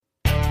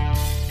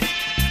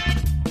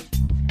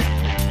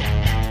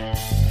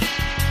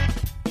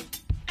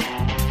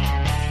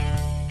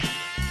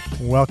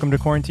Welcome to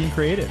Quarantine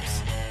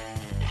Creatives.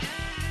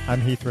 I'm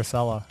Heath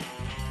Rosella.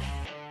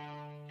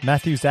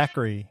 Matthew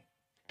Zachary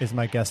is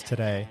my guest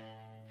today.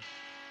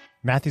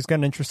 Matthew's got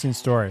an interesting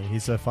story.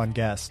 He's a fun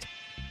guest.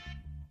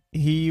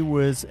 He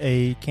was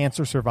a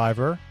cancer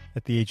survivor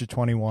at the age of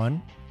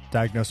 21,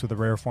 diagnosed with a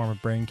rare form of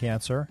brain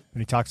cancer,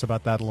 and he talks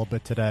about that a little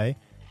bit today.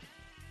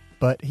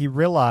 But he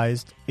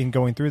realized in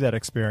going through that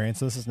experience,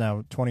 this is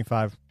now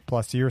 25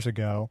 plus years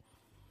ago,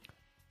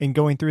 in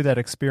going through that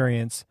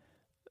experience,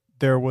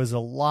 there was a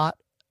lot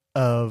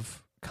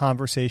of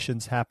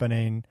conversations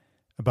happening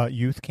about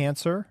youth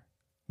cancer,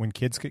 when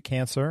kids get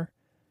cancer,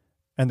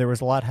 and there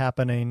was a lot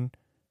happening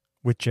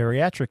with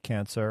geriatric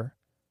cancer,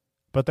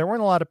 but there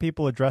weren't a lot of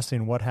people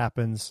addressing what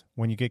happens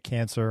when you get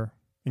cancer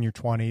in your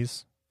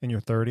 20s, in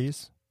your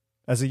 30s,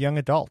 as a young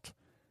adult.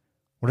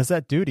 What does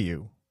that do to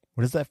you?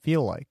 What does that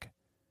feel like?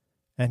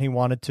 And he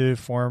wanted to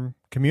form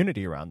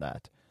community around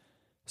that.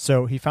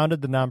 So he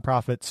founded the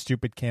nonprofit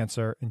Stupid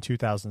Cancer in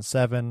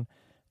 2007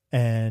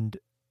 and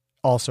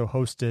also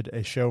hosted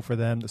a show for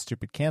them, the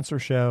Stupid Cancer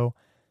Show.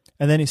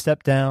 And then he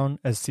stepped down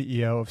as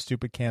CEO of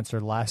Stupid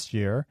Cancer last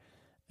year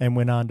and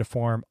went on to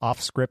form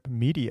Offscript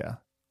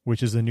Media,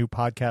 which is a new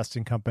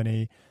podcasting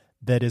company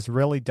that is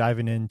really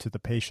diving into the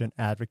patient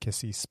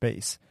advocacy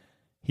space.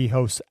 He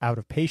hosts Out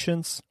of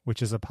Patients,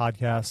 which is a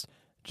podcast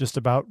just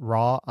about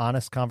raw,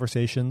 honest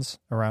conversations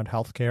around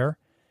healthcare.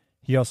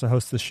 He also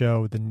hosts the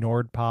show The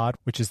NORDPod,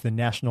 which is the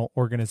National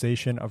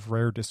Organization of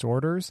Rare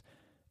Disorders.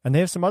 And they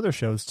have some other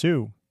shows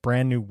too.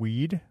 Brand New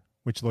Weed,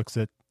 which looks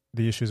at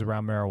the issues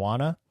around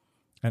marijuana,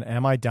 and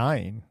Am I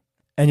Dying?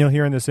 And you'll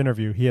hear in this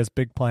interview, he has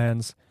big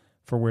plans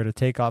for where to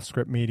take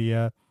Offscript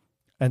Media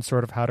and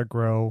sort of how to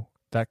grow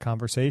that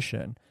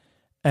conversation.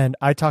 And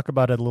I talk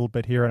about it a little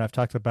bit here, and I've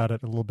talked about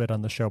it a little bit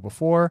on the show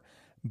before,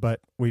 but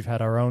we've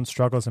had our own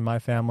struggles in my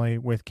family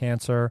with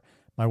cancer.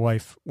 My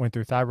wife went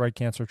through thyroid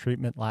cancer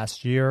treatment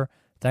last year.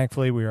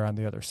 Thankfully, we are on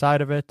the other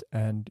side of it,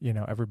 and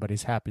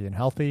everybody's happy and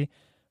healthy.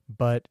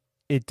 But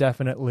it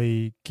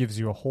definitely gives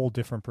you a whole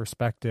different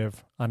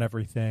perspective on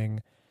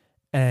everything,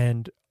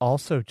 and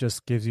also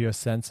just gives you a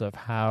sense of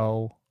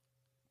how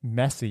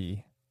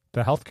messy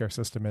the healthcare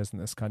system is in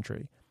this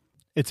country.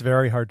 It's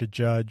very hard to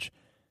judge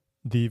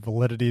the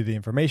validity of the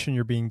information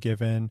you're being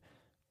given,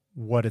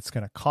 what it's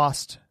going to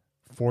cost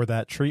for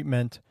that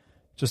treatment.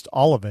 Just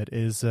all of it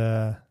is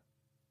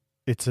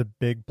it's a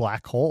big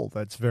black hole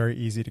that's very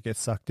easy to get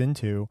sucked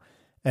into.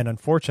 And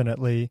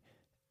unfortunately,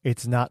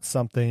 it's not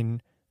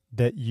something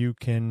that you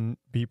can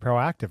be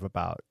proactive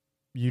about.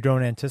 You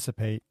don't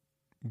anticipate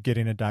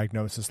getting a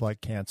diagnosis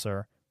like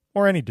cancer,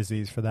 or any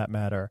disease for that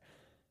matter.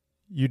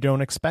 You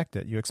don't expect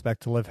it. You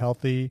expect to live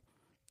healthy,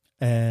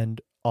 and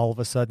all of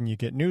a sudden you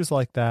get news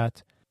like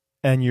that,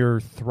 and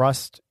you're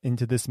thrust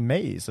into this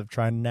maze of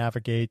trying to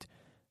navigate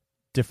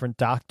different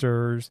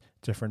doctors,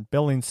 different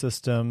billing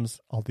systems,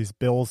 all these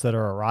bills that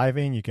are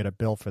arriving. You get a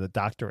bill for the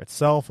doctor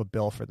itself, a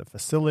bill for the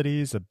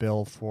facilities, a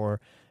bill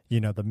for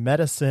the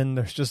medicine.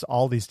 There's just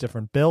all these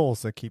different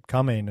bills that keep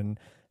coming, and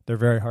they're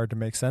very hard to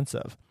make sense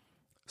of.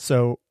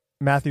 So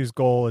Matthew's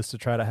goal is to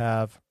try to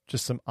have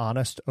just some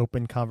honest,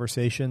 open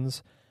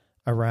conversations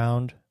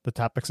around the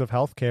topics of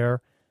healthcare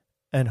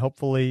and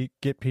hopefully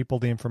get people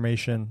the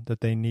information that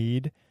they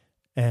need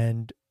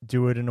and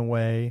do it in a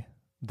way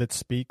that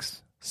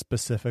speaks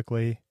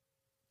specifically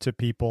to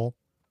people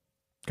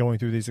going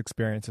through these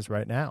experiences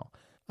right now.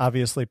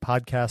 Obviously,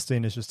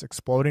 podcasting is just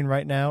exploding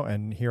right now,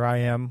 and here I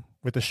am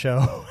with the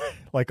show,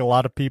 like a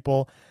lot of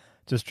people,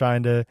 just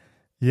trying to,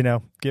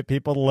 get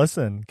people to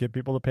listen, get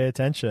people to pay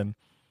attention.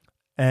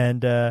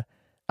 And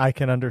I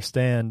can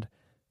understand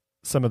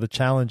some of the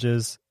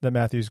challenges that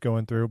Matthew's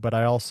going through, but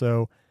I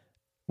also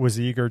was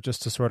eager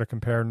just to sort of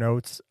compare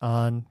notes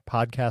on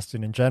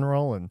podcasting in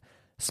general and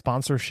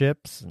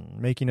sponsorships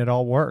and making it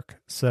all work.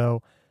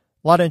 So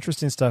a lot of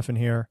interesting stuff in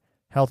here: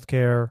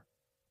 healthcare,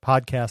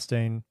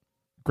 podcasting,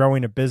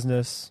 growing a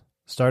business,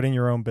 starting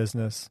your own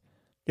business.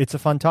 It's a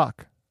fun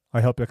talk. I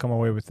hope you'll come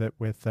away with it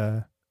with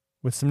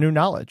some new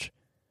knowledge.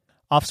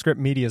 Offscript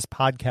Media's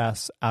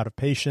podcasts Out of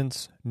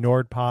Patients,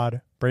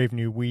 NORDPod, Brave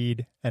New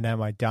Weed, and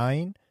Am I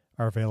Dying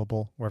are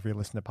available wherever you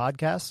listen to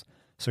podcasts,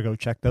 so go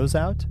check those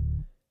out.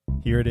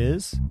 Here it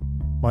is,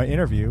 my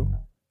interview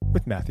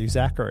with Matthew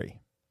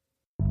Zachary.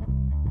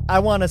 I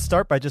want to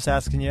start by just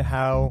asking you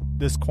how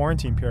this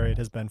quarantine period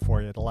has been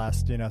for you the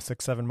last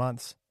 6-7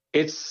 months.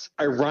 It's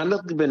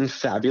ironically been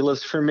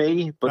fabulous for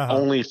me, but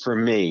only for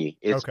me.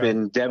 It's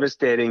been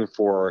devastating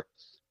for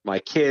my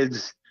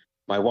kids,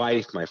 my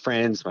wife, my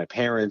friends, my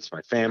parents,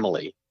 my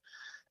family.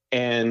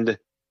 And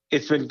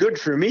it's been good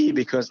for me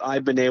because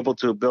I've been able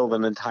to build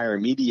an entire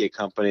media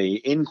company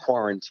in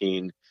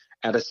quarantine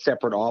at a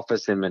separate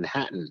office in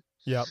Manhattan.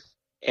 Yep.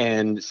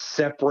 And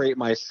separate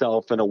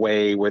myself in a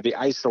way where the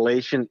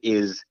isolation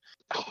is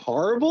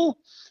horrible,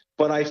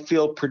 but I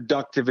feel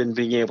productive in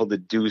being able to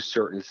do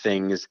certain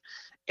things.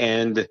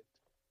 And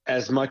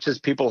as much as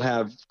people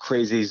have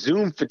crazy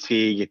Zoom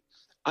fatigue,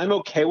 I'm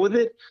okay with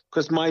it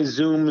because my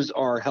Zooms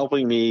are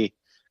helping me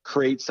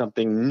create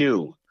something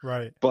new.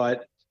 Right.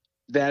 But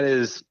that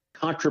is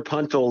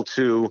contrapuntal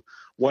to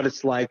what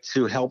it's like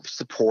to help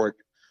support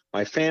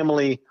my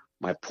family,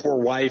 my poor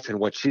wife, and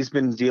what she's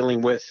been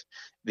dealing with,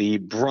 the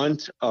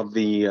brunt of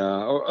the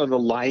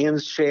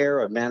lion's share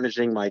of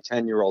managing my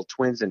 10-year-old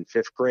twins in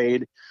 5th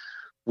grade,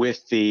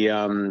 with the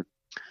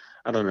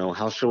I don't know,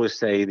 how shall we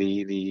say,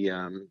 the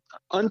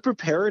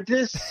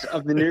unpreparedness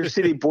of the New York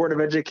City Board of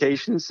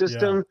Education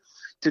system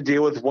to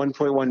deal with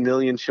 1.1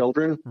 million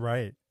children.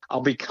 Right.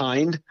 I'll be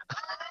kind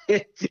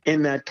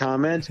in that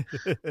comment.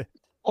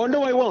 Oh,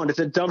 no, I won't. It's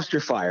a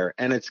dumpster fire,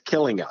 and it's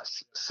killing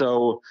us.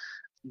 So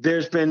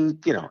there's been,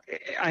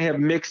 I have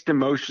mixed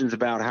emotions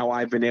about how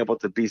I've been able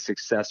to be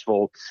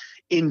successful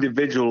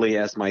individually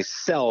as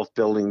myself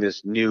building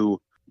this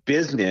new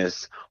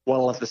business,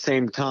 while at the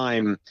same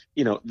time,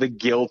 the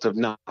guilt of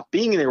not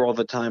being there all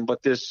the time.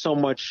 But there's so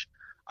much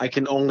I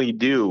can only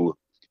do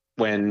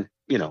when,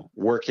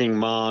 working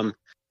mom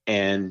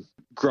and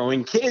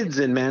growing kids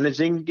and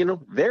managing,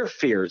 their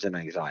fears and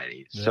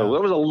anxieties. Yeah. So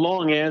that was a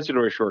long answer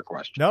to a short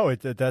question. No,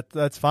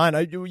 that's fine.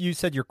 You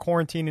said you're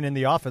quarantining in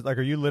the office. Like,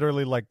 are you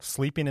literally like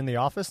sleeping in the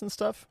office and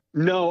stuff?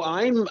 No,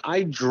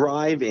 I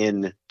drive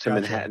in to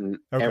Manhattan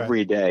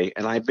every day,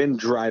 and I've been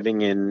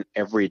driving in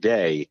every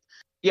day.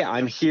 Yeah,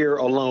 I'm here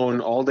alone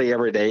all day,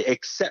 every day,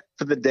 except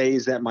for the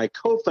days that my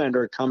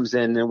co-founder comes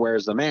in and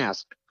wears a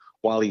mask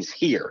while he's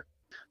here.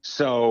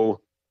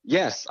 So,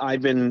 yes,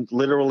 I've been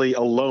literally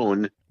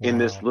alone in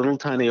this little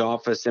tiny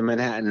office in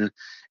Manhattan,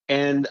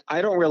 and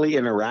I don't really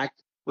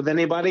interact with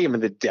anybody. I'm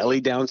in the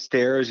deli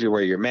downstairs. You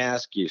wear your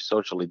mask, you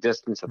socially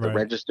distance at the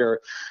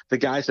register. The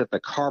guys at the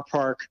car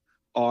park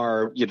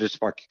you just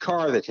park your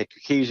car, they take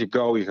your keys, you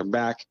go, you come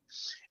back.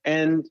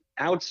 And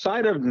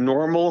outside of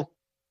normal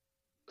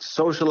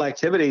social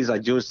activities, I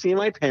do see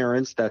my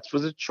parents. That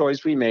was a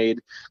choice we made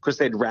because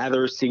they'd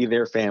rather see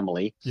their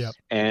family. Yep.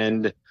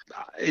 And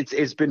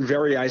it's been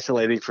very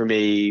isolating for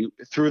me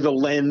through the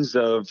lens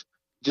of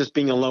just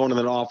being alone in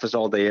an office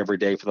all day, every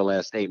day for the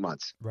last 8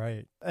 months.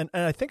 Right. And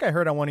I think I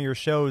heard on one of your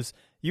shows,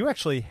 you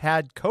actually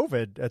had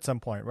COVID at some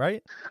point,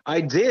 right?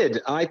 I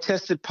did. I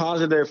tested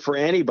positive for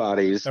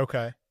antibodies.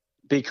 Okay.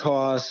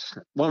 Because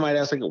one might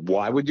ask, like,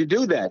 why would you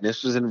do that? And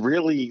this was in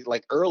really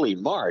early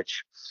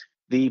March.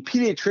 The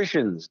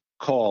pediatricians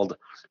called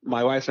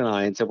my wife and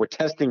I and said, we're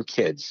testing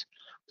kids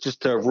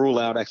just to rule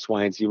out X,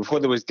 Y, and Z before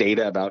there was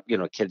data about,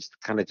 kids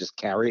kind of just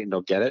carry it and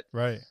don't get it.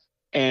 Right.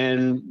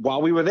 And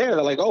while we were there,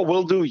 they're like, oh,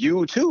 we'll do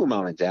you too,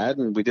 Mom and Dad.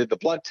 And we did the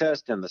blood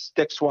test and the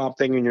stick swab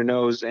thing in your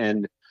nose.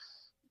 And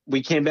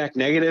we came back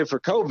negative for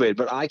COVID,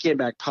 but I came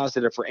back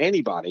positive for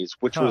antibodies,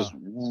 which was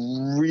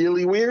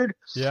really weird.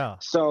 Yeah.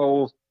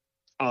 So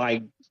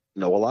I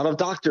know a lot of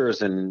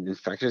doctors and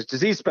infectious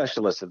disease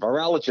specialists and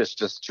virologists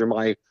just through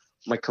my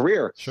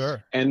career.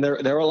 Sure. And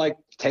they were like,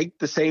 take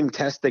the same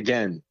test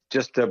again,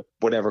 just to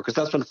whatever, because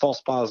that's when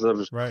false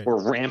positives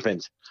were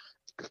rampant.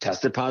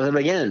 Tested positive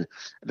again.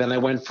 Then I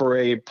went for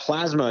a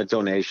plasma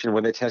donation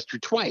where they test you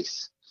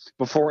twice,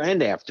 before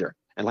and after.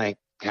 And I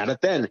had it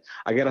then.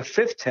 I got a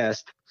 5th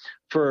test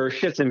for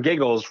shits and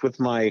giggles with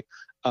my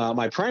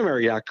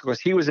primary doctor, because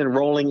he was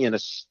enrolling in a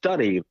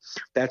study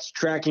that's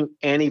tracking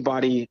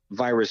antibody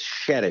virus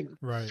shedding.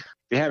 Right. If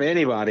you have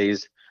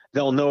antibodies,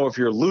 they'll know if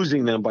you're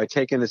losing them by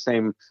taking the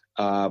same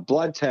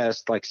blood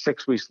test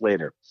 6 weeks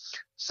later.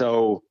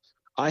 So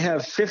I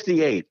have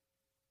 58.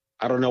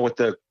 I don't know what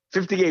the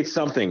 58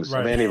 somethings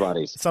of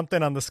antibodies.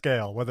 Something on the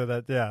scale, whether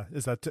that,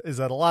 is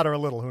that a lot or a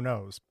little, who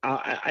knows?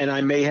 And I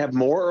may have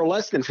more or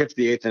less than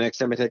 58 the next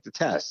time I take the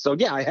test. So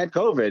yeah, I had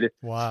COVID.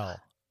 Wow.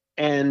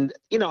 And,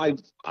 I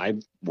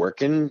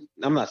work I'm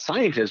not a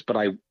scientist, but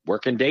I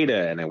work in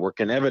data and I work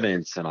in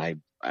evidence, and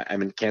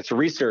I'm in cancer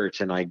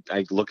research, and I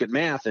look at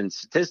math and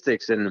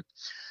statistics, and,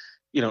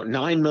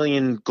 9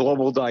 million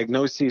global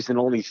diagnoses and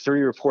only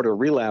 3 reported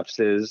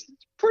relapses.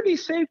 It's pretty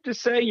safe to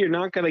say you're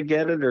not going to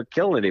get it or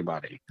kill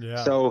anybody.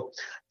 Yeah. So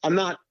I'm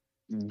not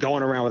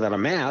going around without a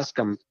mask.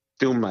 I'm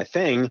doing my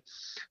thing,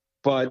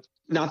 but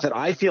not that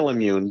I feel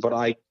immune,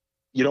 but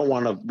you don't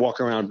want to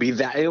walk around and be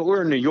that.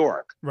 We're in New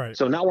York. Right.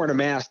 So not wearing a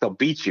mask, they'll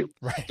beat you.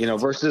 Right.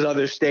 Versus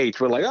other states.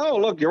 We're like, oh,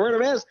 look, you're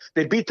wearing a mask.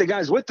 They beat the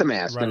guys with the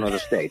mask in other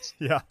states.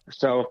 Yeah.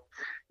 So,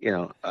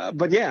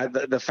 but yeah,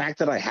 the fact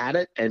that I had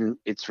it, and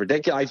it's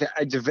ridiculous.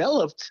 I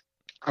developed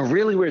a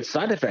really weird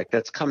side effect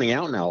that's coming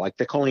out now.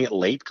 They're calling it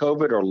late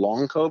COVID or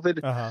long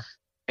COVID. Uh-huh.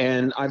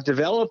 And I've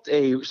developed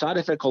a side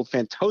effect called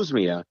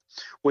phantosmia,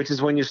 which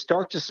is when you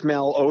start to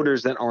smell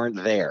odors that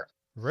aren't there.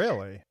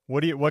 Really?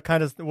 What are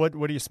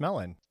you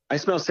smelling? I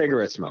smell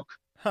cigarette smoke.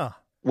 Huh.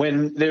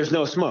 When there's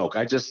no smoke,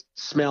 I just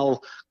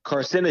smell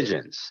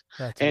carcinogens.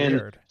 That's and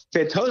weird.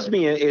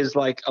 Phantosmia is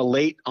like a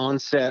late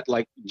onset,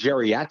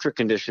 geriatric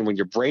condition when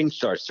your brain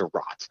starts to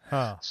rot.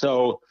 Huh.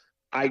 So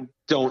I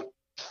don't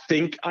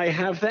think I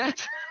have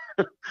that.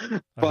 But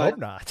I hope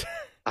not.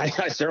 I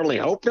certainly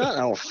hope not.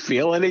 I don't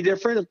feel any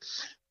different.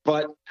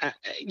 But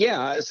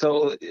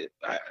so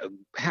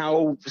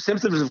how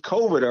symptoms of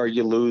COVID are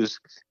you lose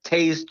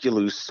taste, you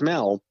lose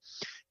smell.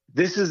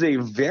 This is a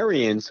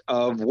variant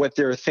of what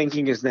they're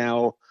thinking is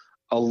now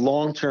a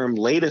long-term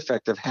late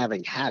effect of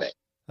having had it.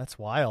 That's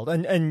wild.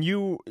 And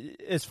you,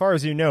 as far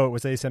as you know, it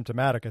was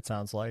asymptomatic, it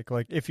sounds like.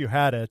 Like, if you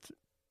had it,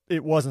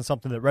 it wasn't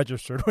something that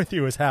registered with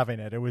you as having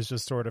it. It was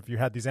just sort of, you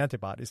had these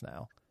antibodies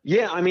now.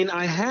 Yeah, I mean,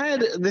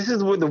 this is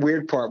the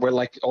weird part where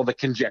like all the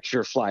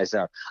conjecture flies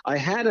out. I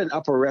had an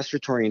upper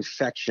respiratory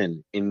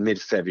infection in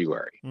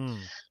mid-February.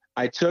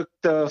 I took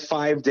the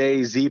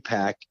 5-day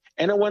Z-Pack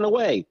and it went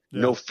away.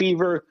 Yeah. No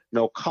fever,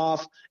 no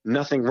cough,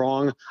 nothing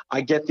wrong.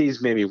 I get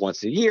these maybe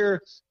once a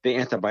year. The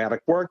antibiotic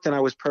worked and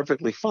I was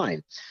perfectly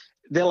fine.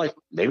 They're like,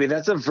 maybe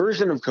that's a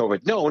version of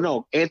COVID.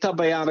 No,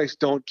 antibiotics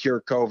don't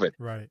cure COVID.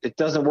 Right. It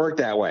doesn't work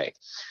that way.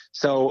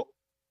 So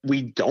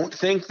we don't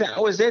think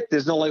that was it.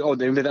 There's no like, oh,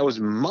 maybe that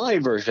was my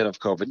version of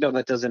COVID. No,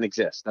 that doesn't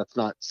exist. That's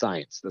not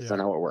science. That's not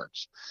how it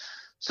works.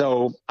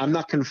 So I'm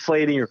not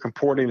conflating or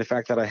comporting the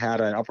fact that I had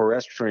an upper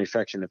respiratory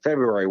infection in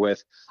February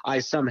with I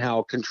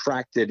somehow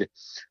contracted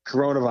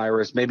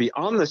coronavirus maybe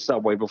on the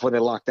subway before they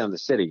locked down the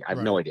city. I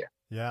have no idea.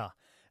 Yeah.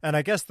 And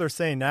I guess they're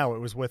saying now it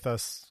was with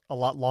us a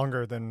lot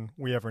longer than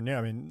we ever knew.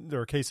 I mean, there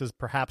were cases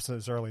perhaps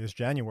as early as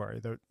January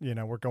that,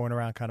 we're going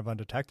around kind of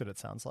undetected, it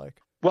sounds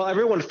like. Well,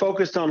 everyone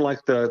focused on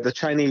like the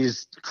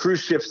Chinese cruise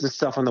ships and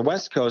stuff on the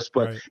West Coast,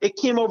 but it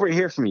came over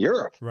here from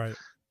Europe. Right.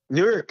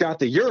 New York got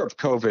the Europe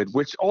COVID,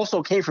 which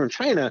also came from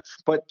China,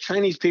 but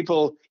Chinese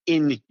people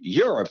in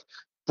Europe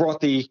brought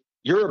the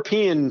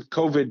European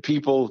COVID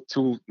people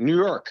to New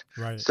York.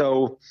 Right.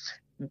 So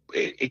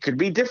it could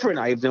be different.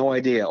 I have no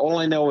idea. All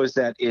I know is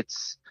that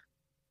it's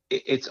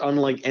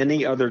unlike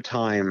any other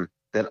time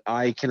that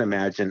I can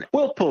imagine.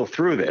 We'll pull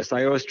through this.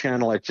 I always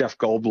channel like Jeff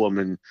Goldblum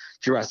in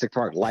Jurassic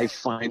Park. Life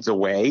finds a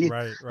way,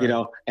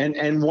 right.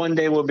 And one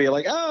day we'll be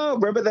like, oh,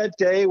 remember that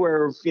day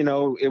where,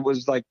 it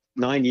was like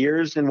 9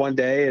 years in one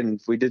day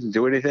and we didn't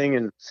do anything.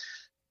 And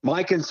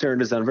my concern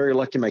is I'm very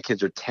lucky my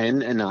kids are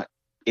 10 and not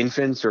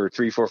infants or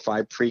 3, 4,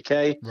 5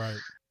 pre-K. Right.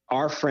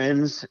 Our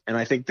friends, and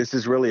I think this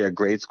is really a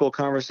grade school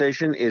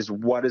conversation, is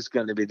what is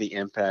going to be the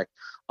impact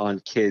on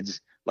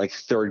kids like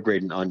 3rd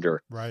grade and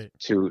under, right?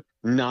 To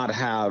not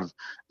have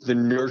the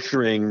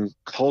nurturing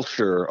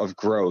culture of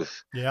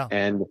growth. Yeah.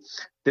 And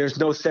there's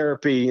no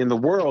therapy in the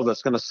world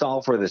that's going to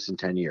solve for this in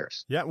 10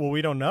 years. Yeah. Well,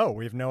 we don't know.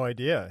 We have no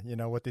idea,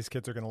 what these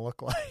kids are going to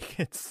look like.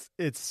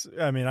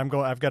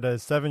 I've got a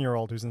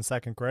 7-year-old who's in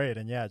 2nd grade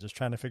and just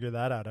trying to figure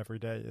that out every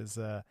day is,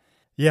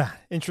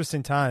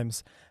 interesting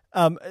times.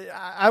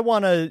 I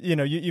want to,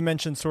 you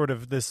mentioned sort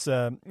of this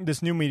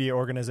new media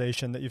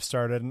organization that you've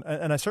started,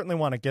 and I certainly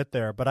want to get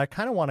there, but I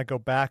kind of want to go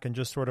back and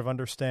just sort of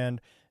understand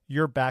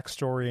your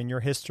backstory and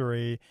your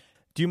history.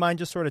 Do you mind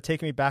just sort of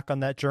taking me back on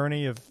that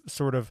journey of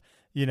sort of,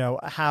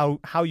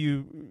 how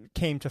you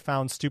came to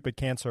found Stupid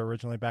Cancer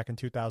originally back in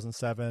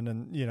 2007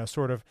 and,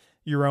 sort of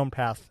your own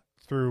path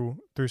through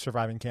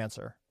surviving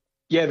cancer?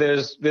 Yeah,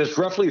 there's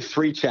roughly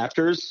 3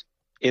 chapters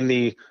in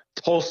the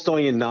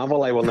Tolstoyan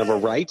novel I Will Never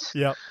Write.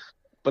 Yep.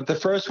 But the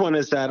first one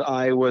is that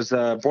I was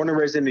born and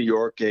raised in New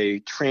York, a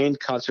trained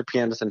concert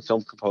pianist and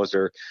film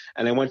composer,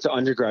 and I went to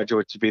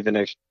undergraduate to be the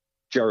next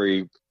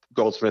Jerry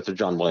Goldsmith or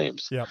John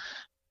Williams. Yep.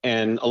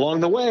 And along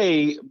the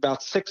way,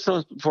 about 6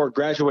 months before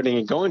graduating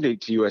and going to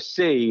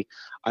USC,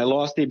 I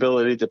lost the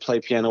ability to play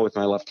piano with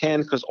my left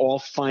hand because all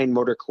fine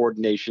motor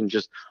coordination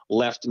just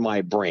left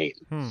my brain.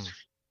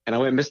 And I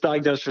went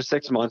misdiagnosed for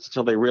 6 months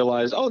until they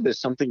realized, oh, there's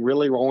something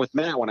really wrong with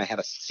Matt when I had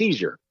a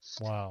seizure.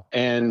 Wow.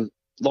 And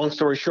long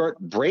story short,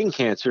 brain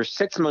cancer,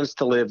 6 months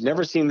to live.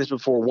 Never seen this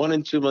before. 1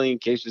 in 2 million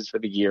cases for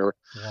the year.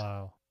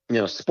 Wow.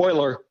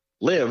 Spoiler,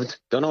 lived,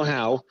 don't know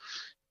how,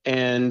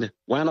 and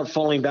wound up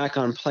falling back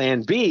on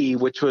plan B,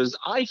 which was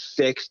I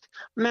fixed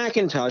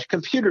Macintosh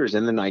computers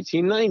in the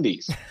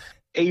 1990s.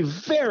 A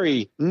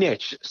very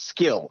niche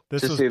skill,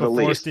 this to was say the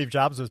before least. Steve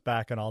Jobs was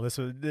back and all this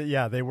was,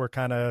 they were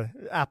kind of,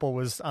 Apple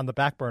was on the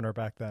back burner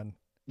back then.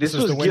 This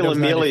was Gil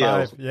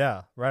Amelio.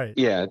 Yeah, right.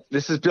 Yeah,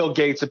 this is Bill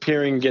Gates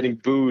appearing and getting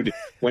booed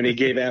when he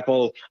gave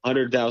Apple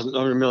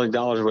 $100 million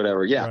or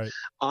whatever. Yeah, right.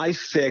 I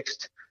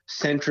fixed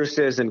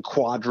Centruses and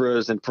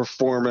Quadras and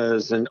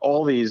Performas and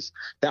all these.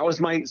 That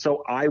was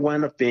so I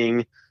wound up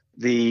being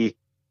the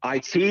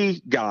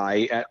IT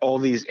guy at all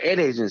these ad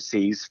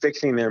agencies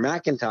fixing their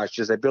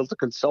Macintoshes. I built a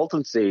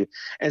consultancy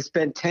and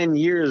spent 10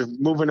 years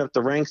moving up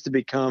the ranks to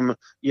become,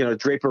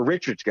 Draper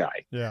Richards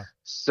guy. Yeah.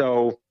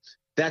 So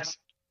that's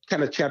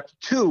kind of chapter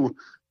 2,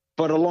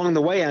 but along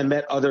the way I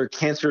met other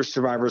cancer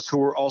survivors who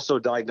were also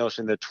diagnosed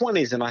in their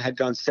 20s, and I had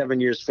gone 7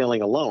 years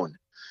feeling alone.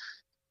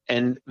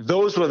 And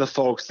those were the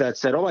folks that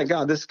said, oh my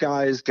God, this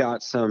guy's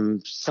got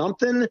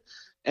something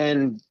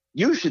and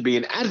you should be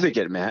an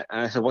advocate, Matt.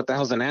 And I said, what the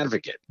hell's an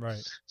advocate?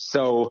 Right.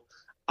 So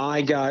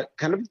I got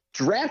kind of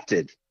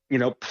drafted,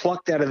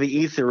 plucked out of the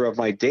ether of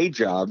my day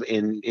job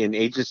in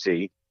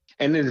agency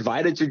and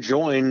invited to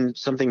join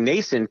something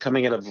nascent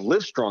coming out of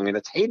Livestrong in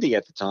its heyday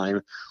at the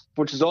time,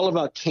 which is all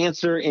about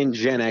cancer in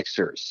Gen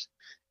Xers.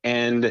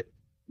 And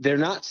they're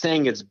not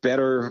saying it's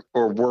better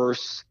or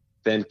worse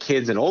than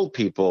kids and old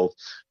people,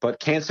 but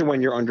cancer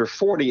when you're under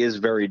 40 is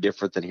very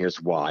different, and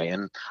here's why.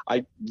 And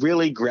I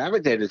really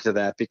gravitated to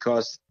that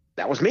because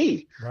that was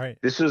me. Right.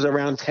 This was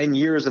around 10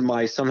 years of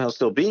my somehow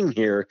still being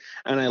here.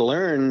 And I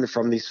learned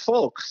from these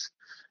folks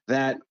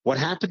that what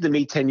happened to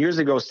me 10 years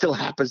ago still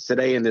happens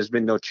today and there's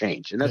been no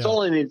change. And that's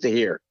all I need to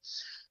hear.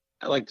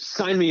 Like,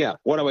 sign me up.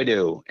 What do I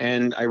do?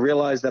 And I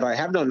realized that I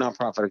have no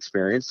nonprofit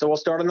experience, so I'll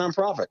start a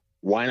nonprofit.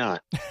 Why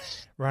not?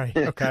 Right.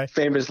 Okay.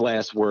 Famous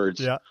last words.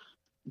 Yeah.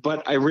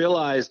 But I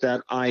realized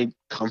that I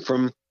come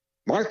from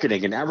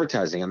marketing and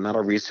advertising. I'm not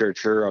a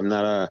researcher. I'm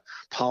not a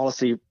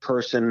policy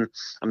person.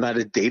 I'm not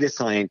a data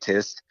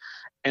scientist.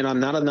 And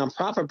I'm not a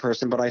nonprofit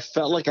person, but I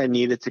felt like I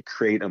needed to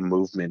create a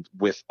movement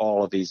with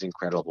all of these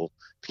incredible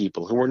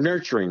people who were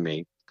nurturing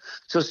me.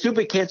 So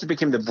Stupid Cancer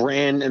became the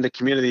brand and the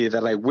community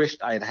that I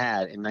wished I had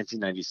had in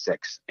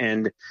 1996.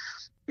 And,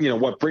 you know,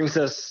 what brings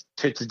us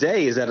to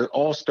today is that it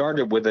all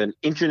started with an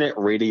internet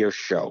radio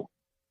show.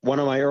 One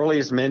of my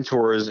earliest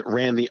mentors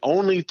ran the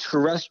only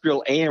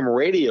terrestrial AM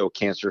radio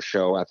cancer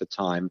show at the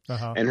time,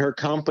 and her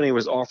company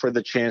was offered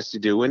the chance to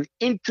do an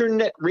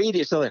internet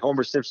radio. It's not like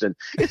Homer Simpson.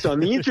 It's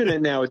on the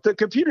internet now. It's the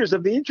computers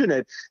of the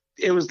internet.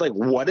 It was like,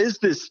 what is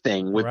this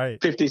thing with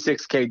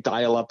 56K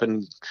dial-up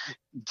and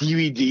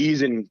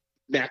DVDs and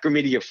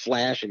Macromedia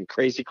Flash and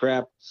crazy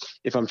crap,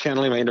 if I'm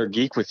channeling my inner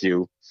geek with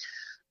you.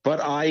 But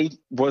I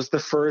was the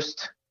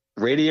first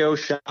radio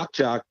shock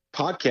jock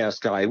podcast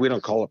guy. We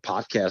don't call it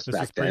podcast this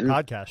back then.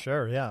 Podcast,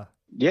 sure, yeah.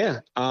 Yeah,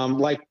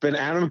 like when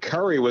Adam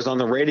Curry was on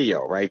the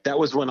radio, right? That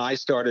was when I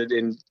started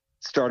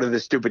the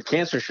Stupid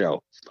Cancer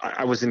show.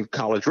 I was in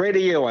college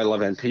radio. I love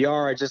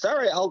NPR. I just, all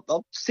right,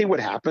 I'll see what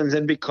happens.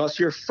 And because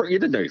you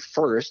didn't know you're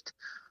first,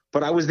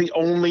 but I was the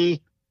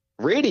only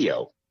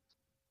radio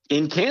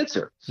in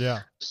cancer.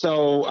 Yeah.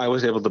 So I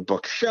was able to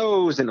book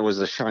shows, and it was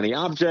a shiny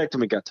object,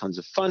 and we got tons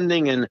of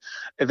funding. And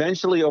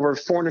eventually, over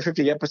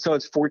 450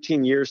 episodes,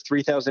 14 years,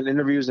 3,000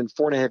 interviews, and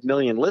 4.5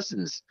 million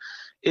listens,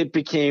 it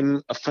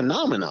became a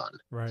phenomenon.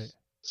 Right.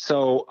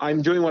 So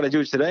I'm doing what I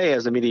do today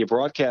as a media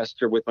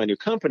broadcaster with my new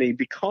company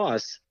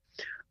because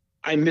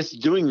I missed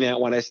doing that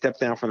when I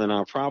stepped down from the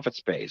nonprofit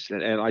space.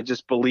 And I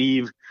just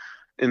believe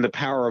in the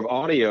power of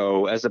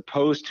audio as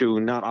opposed to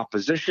not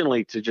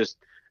oppositionally to just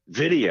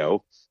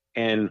video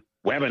and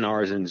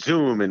webinars and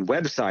Zoom and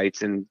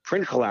websites and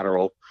print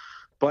collateral.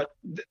 But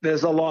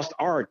there's a lost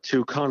art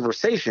to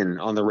conversation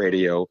on the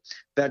radio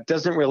that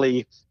doesn't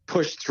really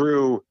push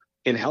through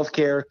in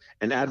healthcare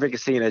and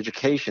advocacy and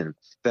education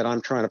that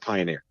I'm trying to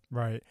pioneer.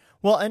 Right.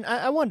 Well, and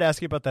I wanted to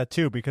ask you about that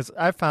too, because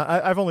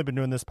I've only been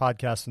doing this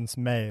podcast since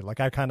May. Like,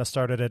 I kind of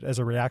started it as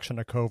a reaction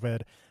to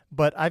COVID,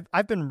 but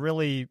I've been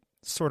really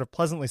sort of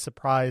pleasantly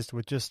surprised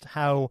with just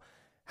how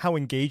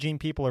engaging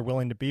people are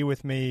willing to be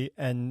with me,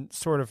 and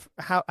sort of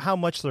how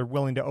much they're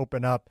willing to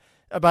open up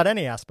about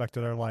any aspect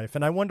of their life.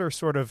 And I wonder,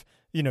 sort of,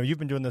 you know, you've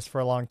been doing this for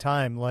a long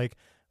time, like,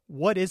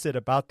 what is it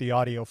about the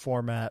audio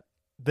format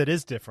that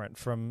is different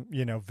from,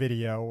 you know,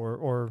 video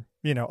or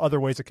you know, other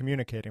ways of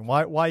communicating?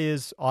 Why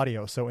is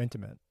audio so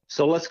intimate?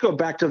 So let's go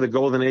back to the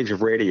golden age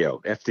of radio,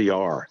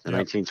 FDR, the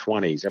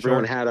 1920s.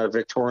 Everyone had a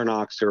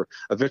Victorinox or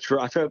a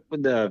I forget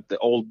what the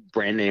old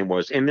brand name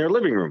was, in their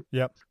living room.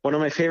 Yep. One of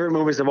my favorite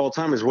movies of all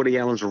time is Woody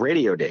Allen's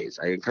Radio Days.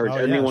 I encourage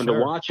anyone to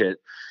watch it.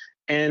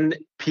 And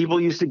people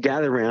used to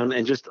gather around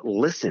and just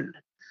listen.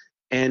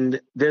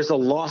 And there's a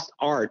lost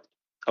art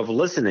of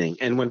listening.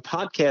 And when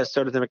podcasts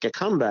started to make a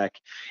comeback,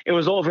 it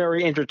was all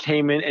very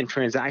entertainment and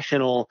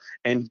transactional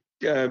and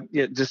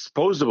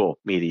disposable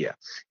media.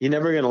 You're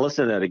never going to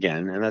listen to that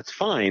again, and that's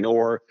fine.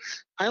 Or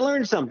I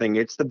learned something.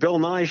 It's the Bill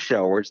Nye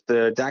show, or it's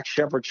the Dax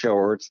Shepard show,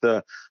 or it's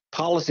the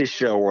policy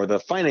show, or the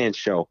finance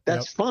show.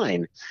 That's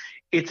fine.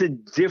 It's a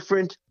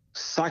different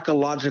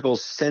psychological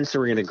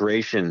sensory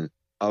integration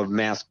of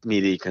mass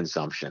media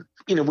consumption.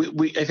 You know,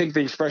 I think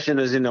the expression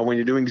is, you know, when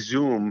you're doing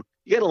Zoom,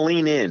 you got to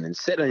lean in and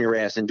sit on your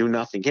ass and do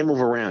nothing. You can't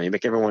move around. You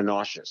make everyone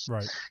nauseous.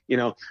 Right. You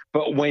know,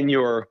 but when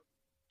you're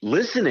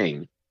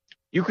listening,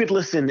 you could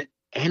listen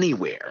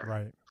anywhere.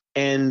 Right.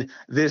 And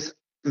this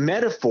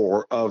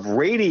metaphor of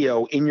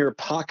radio in your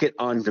pocket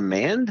on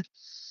demand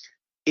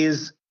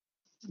is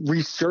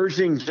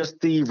resurging just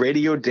the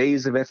radio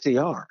days of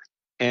FDR.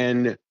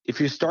 And if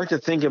you start to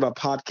think about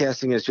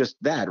podcasting as just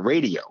that,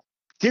 radio,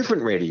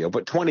 different radio,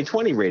 but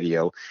 2020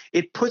 radio,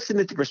 it puts it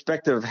into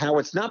perspective of how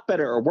it's not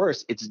better or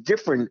worse. It's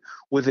different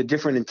with a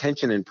different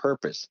intention and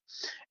purpose.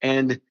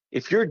 And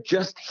if you're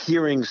just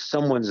hearing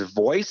someone's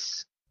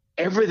voice,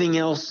 everything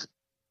else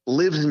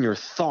lives in your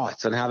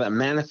thoughts and how that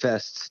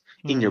manifests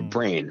in your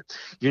brain.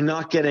 You're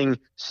not getting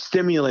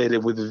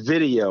stimulated with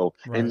video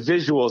and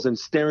visuals and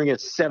staring at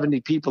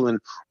 70 people and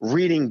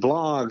reading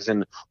blogs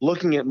and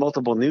looking at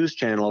multiple news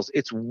channels.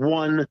 It's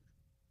one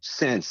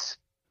sense.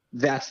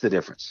 That's the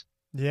difference.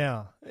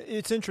 Yeah.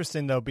 It's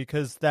interesting, though,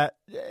 because that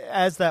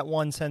as that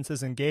one sense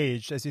is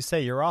engaged, as you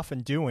say, you're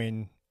often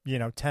doing, you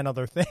know, 10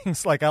 other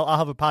things. Like I'll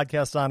have a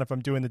podcast on if I'm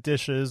doing the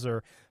dishes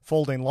or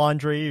folding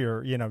laundry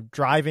or, you know,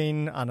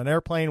 driving on an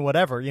airplane,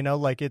 whatever, you know,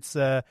 like it's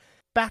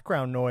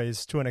background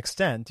noise to an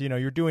extent. You know,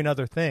 you're doing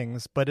other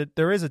things, but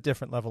there is a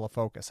different level of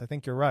focus. I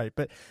think you're right.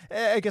 But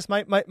I guess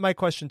my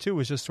question, too,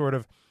 is just sort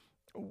of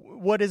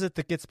what is it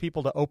that gets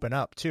people to open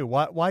up, too?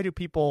 Why do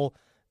people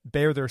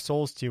bare their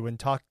souls to you and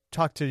talk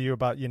to you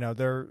about, you know,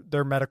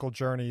 their medical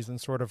journeys and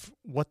sort of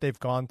what they've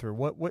gone through.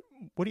 What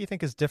do you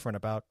think is different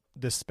about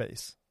this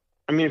space?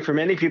 I mean, for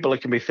many people,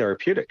 it can be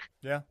therapeutic.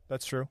 Yeah,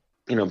 that's true.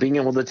 You know, being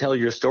able to tell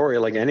your story,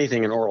 like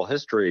anything in oral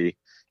history,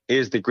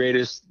 is the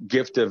greatest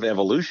gift of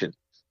evolution.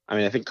 I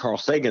mean, I think Carl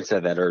Sagan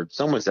said that, or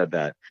someone said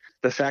that.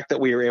 The fact that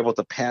we are able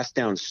to pass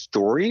down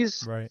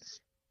stories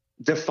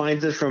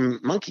defines us from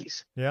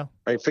monkeys. Yeah.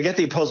 Right. Forget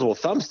the opposable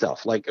thumb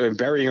stuff, like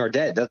burying our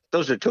dead.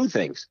 Those are two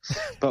things.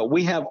 But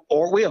we have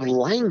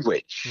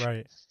language.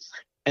 Right.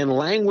 And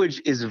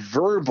language is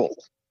verbal.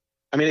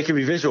 I mean, it can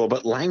be visual,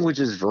 but language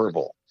is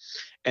verbal.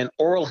 And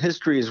oral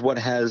history is what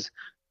has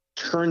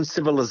turned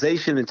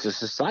civilization into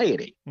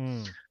society.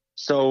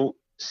 So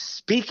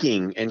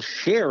speaking and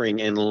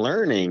sharing and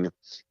learning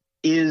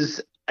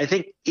is, I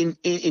think,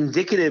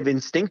 indicative,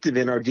 instinctive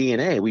in our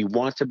DNA. We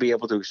want to be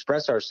able to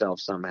express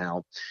ourselves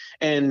somehow.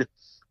 And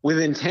with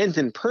intent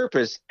and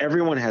purpose,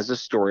 everyone has a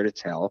story to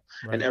tell,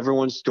 and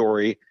everyone's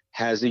story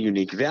has a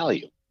unique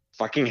value.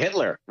 Fucking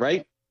Hitler,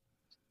 right?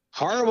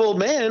 Horrible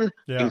man,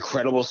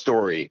 incredible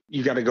story.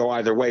 You got to go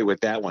either way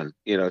with that one.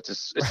 You know,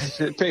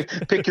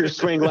 pick your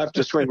swing left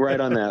or swing right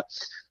on that.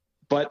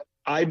 But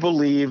I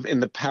believe in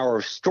the power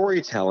of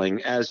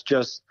storytelling as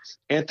just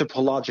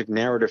anthropologic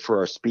narrative for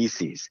our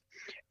species.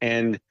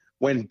 And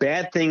when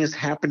bad things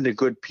happen to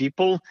good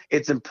people,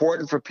 it's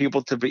important for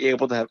people to be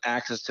able to have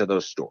access to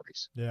those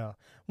stories. Yeah.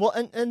 Well,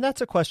 and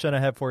that's a question I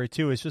have for you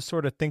too, is just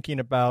sort of thinking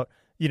about,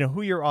 you know,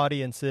 who your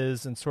audience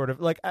is, and sort of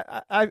like,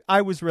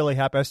 I was really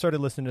happy. I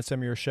started listening to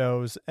some of your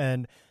shows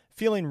and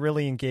feeling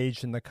really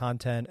engaged in the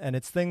content. And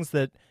it's things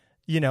that,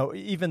 you know,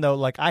 even though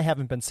like I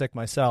haven't been sick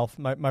myself,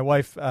 my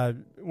wife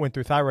went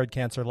through thyroid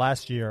cancer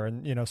last year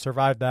and, you know,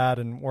 survived that,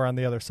 and we're on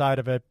the other side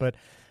of it. But,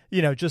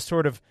 you know, just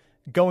sort of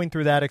going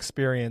through that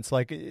experience,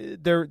 like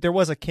there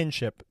was a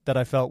kinship that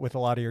I felt with a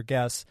lot of your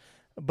guests.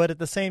 But at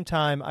the same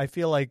time, I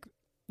feel like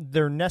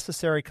they're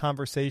necessary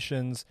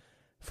conversations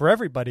for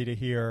everybody to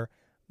hear.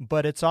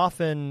 But it's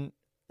often,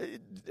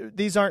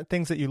 these aren't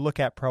things that you look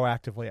at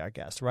proactively, I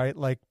guess, right?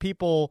 Like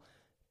people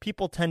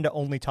tend to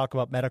only talk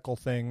about medical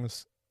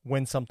things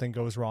when something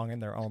goes wrong in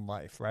their own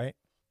life, right?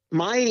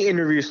 My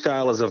interview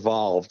style has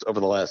evolved over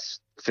the last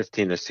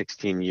 15 or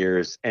 16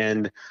 years,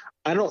 and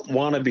I don't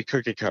want to be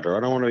cookie cutter. I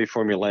don't want to be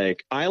formulaic.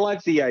 I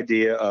like the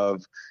idea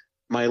of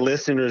my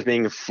listeners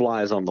being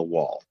flies on the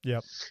wall.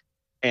 Yep.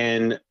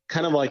 And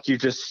kind of like you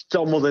just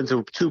stumbled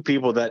into two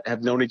people that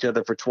have known each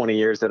other for 20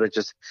 years that are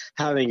just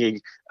having a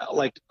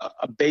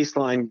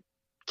baseline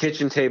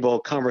kitchen table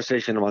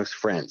conversation amongst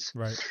friends.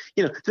 Right.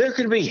 You know, there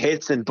could be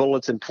hits and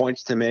bullets and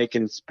points to make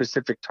and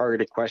specific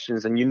targeted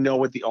questions, and you know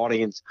what the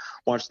audience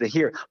wants to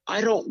hear. I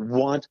don't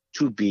want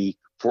to be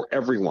for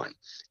everyone,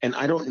 and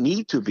I don't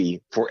need to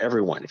be for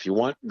everyone. If you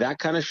want that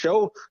kind of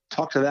show,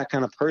 talk to that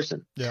kind of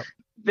person. Yep.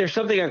 There's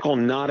something I call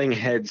nodding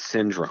head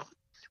syndrome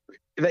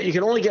that you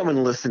can only get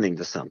when listening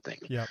to something.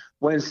 Yep.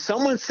 When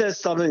someone says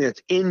something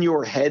that's in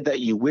your head that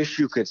you wish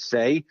you could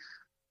say,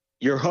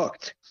 you're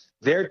hooked.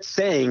 They're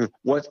saying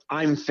what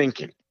I'm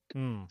thinking.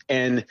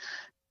 And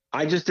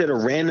I just did a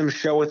random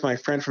show with my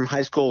friend from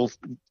high school.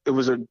 It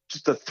was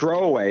just a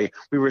throwaway.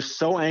 We were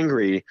so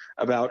angry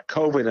about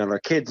COVID and our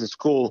kids in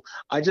school.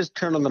 I just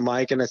turned on the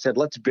mic and I said,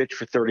 let's bitch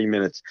for 30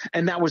 minutes.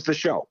 And that was the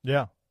show.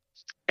 Yeah.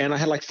 And I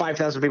had like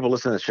 5,000 people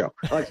listen to the show.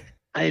 Like,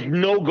 I had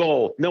no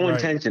goal, no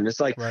intention.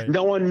 It's like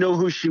no one knew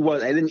who she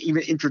was. I didn't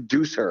even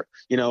introduce her,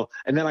 you know.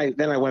 And then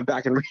I went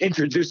back and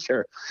reintroduced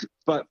her.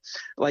 But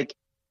like,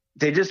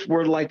 they just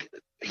were like,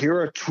 here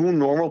are two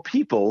normal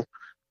people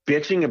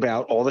bitching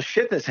about all the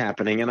shit that's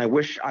happening. And I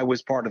wish I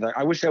was part of that.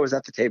 I wish I was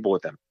at the table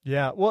with them.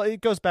 Yeah. Well,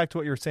 it goes back to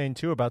what you were saying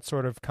too about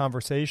sort of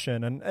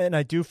conversation. And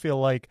I do feel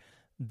like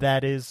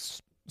that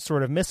is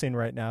sort of missing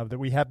right now, that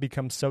we have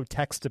become so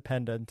text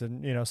dependent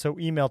and, you know, so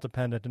email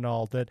dependent and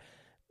all, that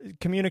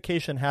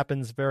communication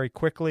happens very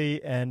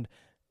quickly and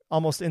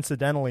almost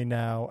incidentally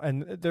now.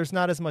 And there's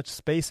not as much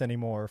space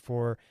anymore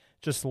for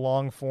just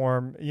long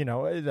form, you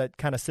know, that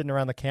kind of sitting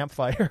around the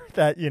campfire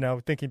that, you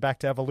know, thinking back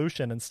to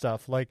evolution and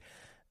stuff like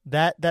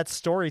that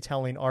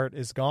storytelling art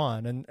is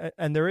gone.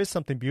 And there is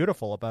something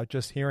beautiful about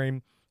just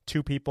hearing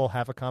two people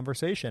have a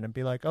conversation and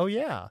be like, oh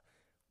yeah,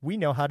 we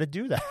know how to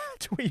do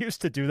that. We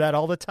used to do that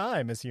all the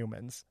time as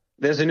humans.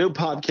 There's a new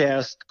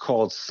podcast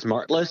called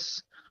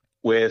Smartless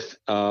with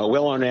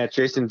Will Arnett,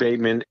 Jason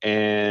Bateman,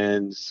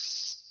 and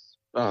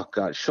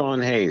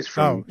Sean Hayes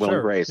from Will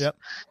and Grace. Yep.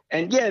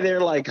 And yeah,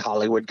 they're like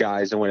Hollywood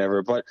guys and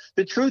whatever. But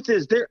the truth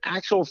is, they're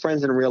actual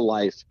friends in real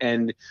life,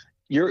 and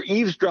you're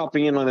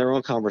eavesdropping in on their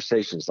own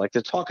conversations. Like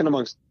they're talking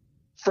amongst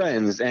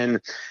friends, and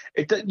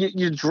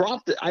you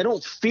drop it. I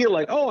don't feel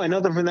like, oh, I know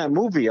them from that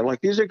movie. I'm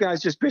like, these are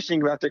guys just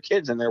bitching about their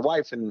kids and their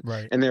wife and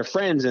their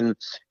friends. And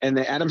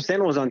Adam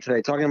Sandler was on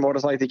today talking about what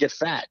it's like to get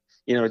fat,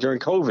 you know, during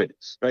COVID,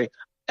 right?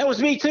 That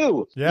was me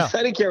too. Yeah.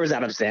 I didn't care it was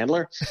Adam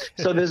Sandler.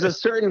 So there's a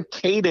certain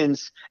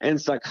cadence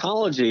and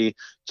psychology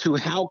to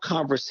how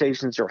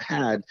conversations are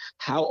had,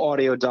 how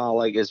audio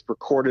dialogue is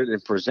recorded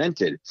and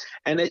presented.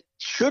 And it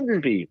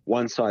shouldn't be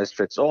one size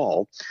fits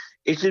all.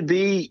 It should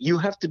be, you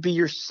have to be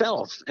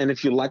yourself. And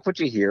if you like what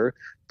you hear,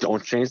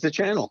 don't change the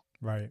channel.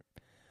 Right.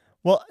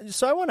 Well,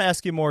 so I want to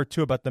ask you more,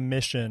 too, about the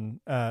mission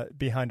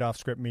behind Off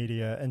Script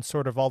Media and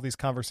sort of all these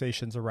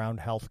conversations around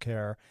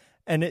healthcare.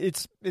 And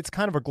it's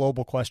kind of a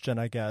global question,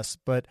 I guess.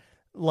 But,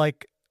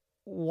 like,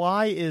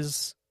 why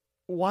does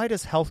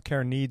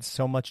healthcare need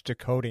so much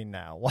decoding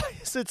now? Why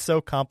is it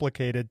so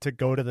complicated to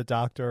go to the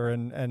doctor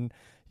and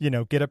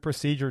get a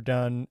procedure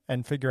done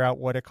and figure out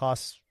what it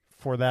costs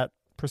for that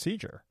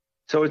procedure?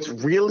 So it's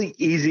really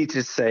easy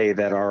to say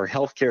that our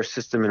healthcare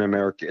system in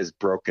America is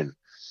broken.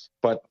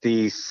 But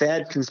the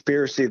sad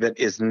conspiracy that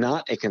is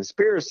not a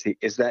conspiracy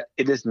is that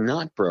it is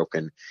not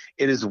broken.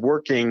 It is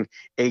working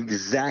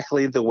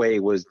exactly the way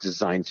it was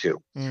designed to,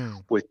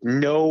 with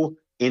no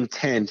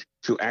intent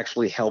to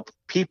actually help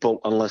people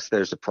unless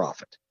there's a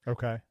profit.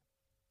 Okay.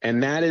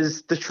 And that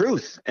is the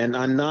truth. And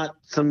I'm not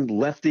some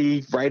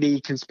lefty,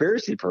 righty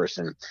conspiracy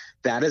person.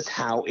 That is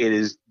how it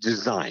is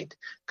designed.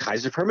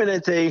 Kaiser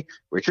Permanente,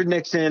 Richard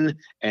Nixon,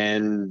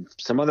 and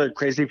some other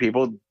crazy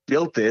people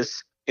built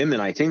this in the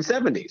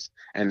 1970s,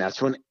 and that's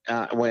when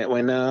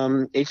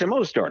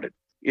HMO started.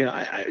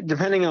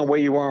 Depending on where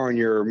you are on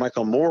your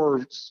Michael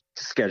Moore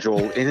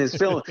schedule, in his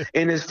film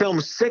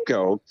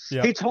Sicko,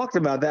 he talked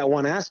about that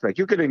one aspect.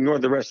 You could ignore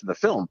the rest of the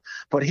film,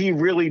 but he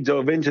really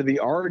dove into the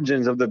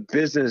origins of the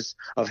business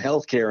of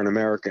healthcare in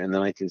America in the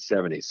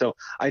 1970s. So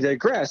I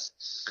digress,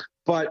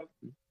 but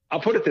I'll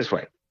put it this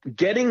way: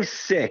 getting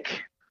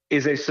sick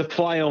is a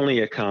supply-only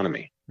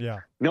economy.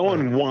 Yeah, no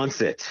one wants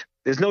it.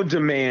 There's no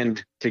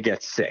demand to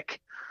get sick.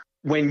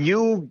 When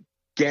you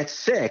get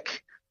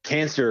sick,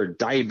 cancer,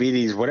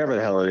 diabetes, whatever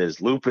the hell it is,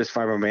 lupus,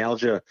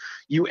 fibromyalgia,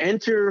 you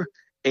enter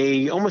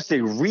almost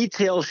a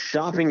retail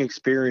shopping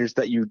experience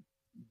that you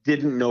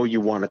didn't know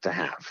you wanted to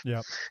have.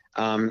 Yep.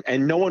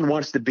 And no one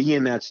wants to be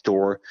in that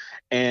store,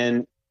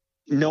 and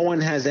no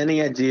one has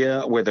any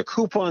idea where the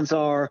coupons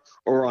are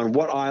or on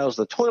what aisles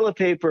the toilet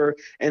paper,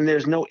 and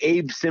there's no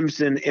Abe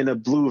Simpson in a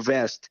blue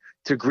vest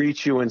to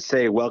greet you and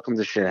say, welcome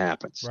to Shit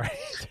Happens. Right.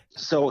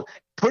 So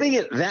putting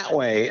it that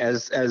way,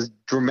 as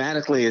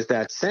dramatically as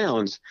that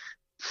sounds,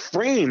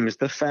 frames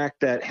the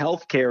fact that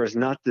healthcare is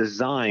not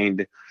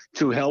designed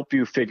to help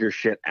you figure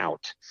shit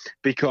out,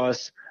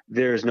 because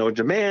there's no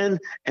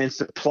demand and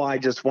supply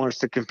just wants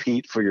to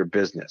compete for your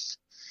business.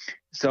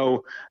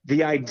 So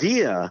the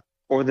idea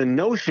or the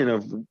notion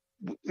of,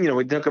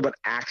 we talk about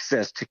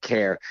access to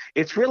care,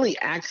 it's really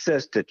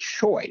access to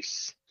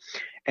choice.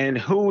 And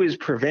who is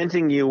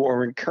preventing you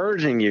or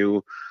encouraging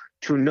you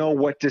to know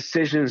what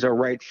decisions are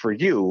right for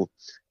you?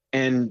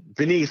 And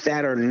beneath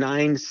that are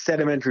 9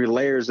 sedimentary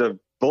layers of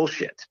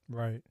bullshit.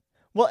 Right.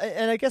 Well,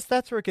 and I guess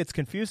that's where it gets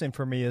confusing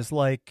for me is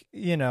like,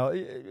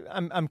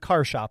 I'm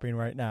car shopping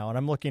right now and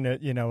I'm looking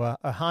at,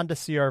 a Honda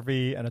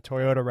CR-V and a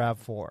Toyota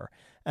RAV4.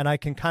 And I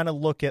can kind of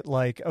look at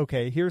like,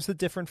 okay, here's the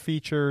different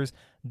features.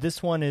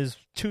 This one is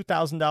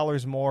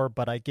 $2,000 more,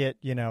 but I get,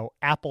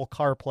 Apple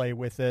CarPlay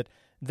with it.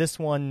 This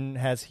one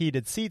has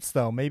heated seats,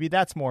 though. Maybe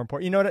that's more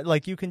important.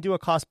 Like you can do a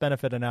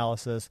cost-benefit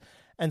analysis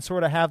and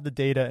sort of have the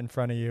data in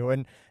front of you.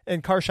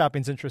 And car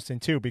shopping's interesting,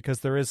 too, because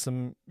there is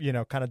some,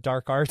 kind of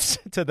dark arts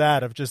to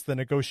that of just the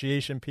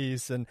negotiation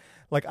piece. And,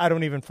 like, I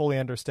don't even fully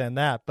understand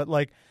that. But,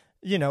 like,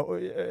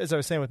 as I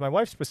was saying with my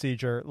wife's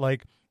procedure,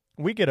 like,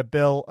 we get a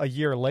bill a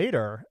year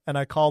later, and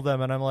I call them,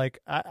 and I'm like,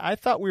 I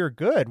thought we were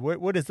good.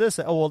 What is this?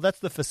 Oh, well, that's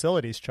the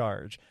facilities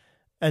charge.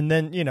 And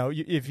then,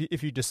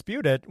 if you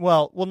dispute it,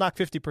 well, we'll knock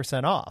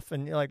 50% off.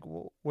 And you're like,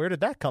 well, where did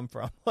that come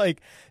from?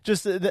 Like,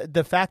 just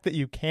the fact that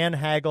you can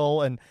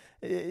haggle and,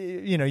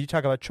 you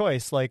talk about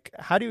choice. Like,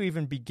 how do you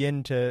even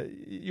begin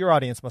your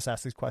audience must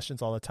ask these questions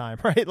all the time,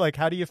 right? Like,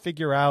 how do you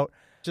figure out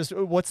just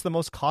what's the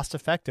most cost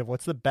effective?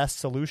 What's the best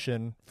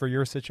solution for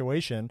your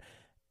situation?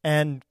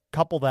 And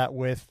couple that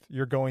with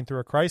you're going through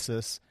a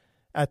crisis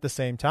at the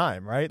same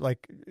time, right?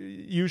 Like,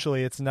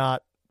 usually it's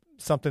not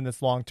something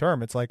that's long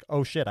term. It's like,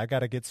 oh shit, I got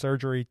to get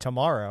surgery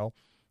tomorrow.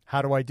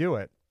 How do I do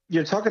it?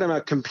 You're talking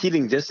about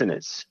competing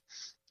dissonance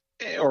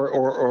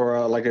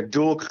or like a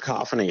dual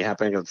cacophony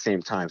happening at the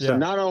same time. So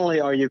not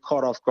only are you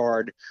caught off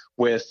guard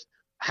with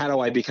how do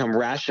I become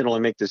rational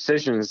and make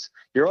decisions,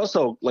 you're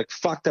also like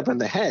fucked up in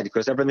the head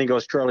because everything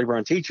goes Charlie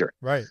Brown teacher.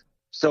 Right.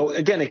 So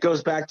again, it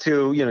goes back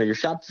to, you're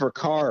shopping for a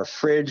car, a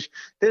fridge.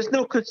 There's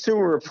no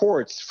consumer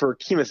reports for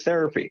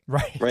chemotherapy.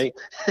 Right.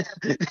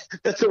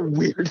 That's a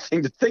weird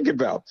thing to think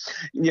about.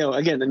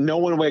 Again, no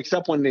one wakes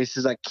up one day and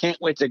says, I can't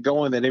wait to go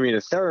on that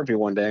immunotherapy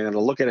one day. I'm going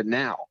to look at it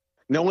now.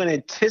 No one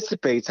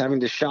anticipates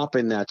having to shop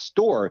in that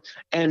store.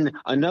 And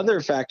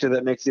another factor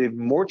that makes it even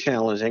more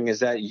challenging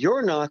is that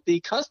you're not the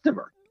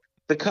customer.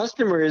 The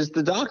customer is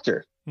the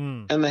doctor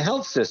and the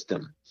health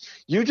system.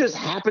 You just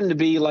happen to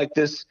be like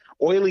this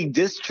oily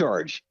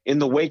discharge in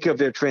the wake of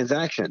their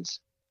transactions.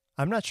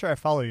 I'm not sure I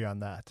follow you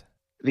on that.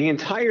 The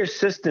entire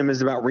system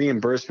is about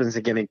reimbursements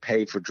and getting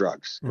paid for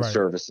drugs and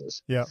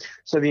services. Yeah.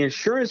 So the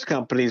insurance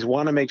companies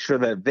want to make sure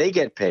that they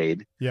get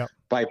paid. Yeah.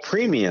 by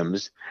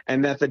premiums,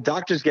 and that the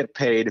doctors get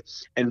paid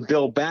and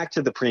bill back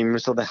to the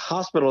premiums, so the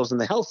hospitals and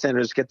the health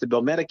centers get to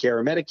bill Medicare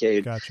or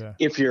Medicaid. Gotcha.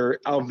 If you're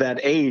of that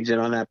age and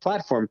on that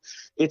platform.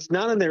 It's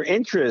not in their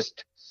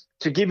interest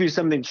to give you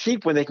something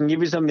cheap when they can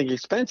give you something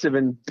expensive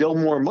and bill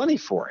more money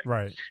for it.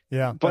 Right.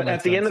 Yeah. But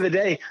at the end of the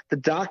day, the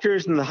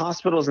doctors and the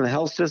hospitals and the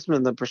health system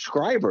and the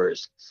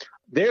prescribers,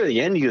 they're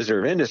the end user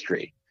of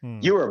industry.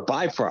 You are a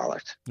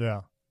byproduct.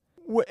 Yeah.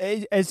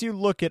 As you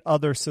look at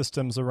other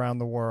systems around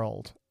the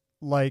world,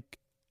 like,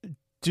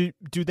 do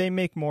they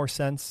make more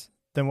sense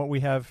than what we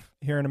have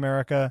here in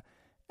America?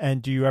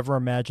 And do you ever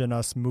imagine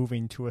us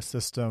moving to a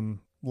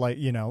system like,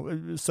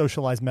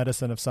 socialized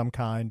medicine of some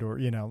kind, or,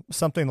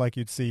 something like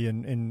you'd see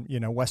in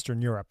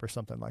Western Europe or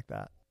something like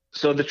that?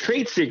 So the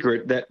trade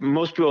secret that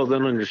most people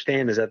don't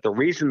understand is that the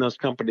reason those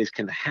countries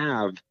can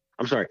have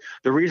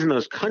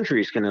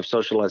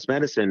socialized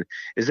medicine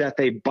is that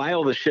they buy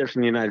all the shit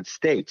from the United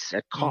States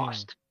at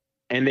cost,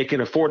 and they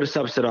can afford to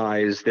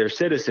subsidize their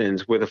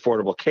citizens with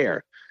affordable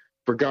care,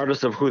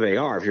 regardless of who they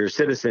are. If you're a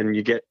citizen,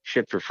 you get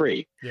shit for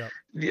free. Yeah.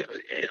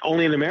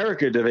 Only in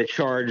America do they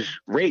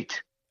charge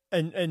rate.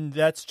 And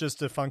that's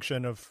just a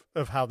function of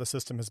how the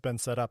system has been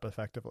set up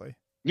effectively.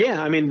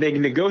 Yeah, I mean, they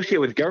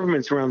negotiate with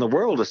governments around the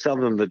world to sell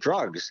them the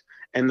drugs,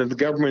 and the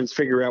governments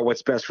figure out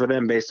what's best for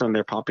them based on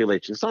their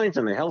population science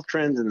and their health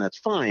trends, and that's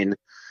fine.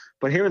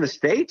 But here in the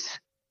States,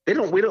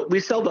 we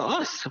sell to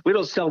us. We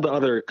don't sell to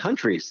other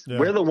countries. Yeah.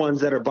 We're the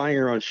ones that are buying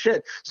our own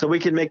shit, so we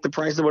can make the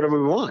price of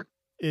whatever we want.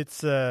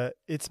 It's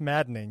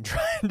maddening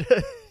trying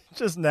to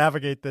just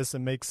navigate this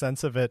and make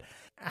sense of it.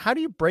 How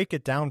do you break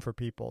it down for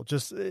people?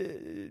 Just,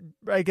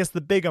 I guess, the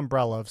big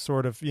umbrella of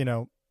sort of,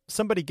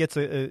 somebody gets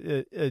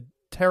a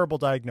terrible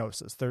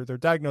diagnosis. They're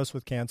diagnosed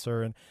with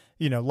cancer, and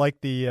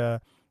like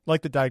the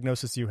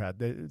diagnosis you had.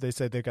 They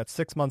say they've got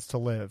 6 months to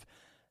live.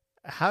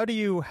 How do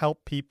you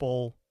help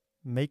people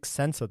make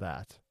sense of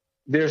that?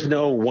 There's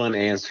no one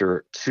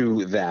answer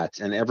to that,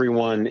 and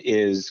everyone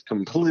is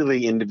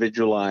completely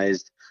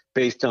individualized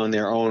based on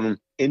their own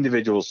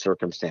individual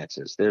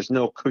circumstances. There's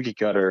no cookie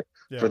cutter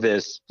for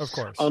this, of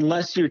course,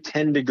 unless you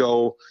tend to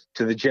go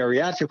to the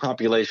geriatric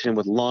population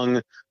with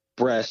lung,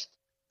 breast,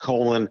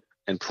 colon,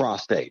 and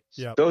prostate.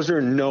 Yep. Those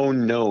are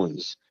known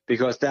knowns,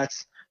 because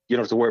you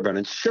don't have to worry about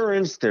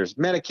insurance. There's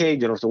Medicaid.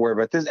 You don't have to worry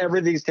about this.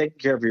 Everything's taken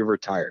care of. You're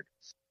retired.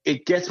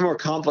 It gets more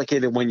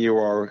complicated when you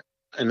are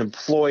an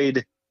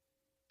employed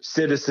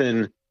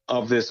citizen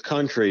of this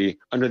country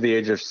under the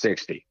age of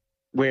 60,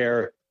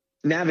 where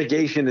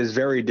navigation is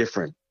very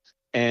different.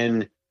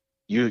 And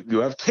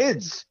you have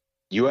kids,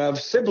 you have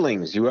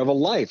siblings, you have a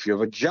life, you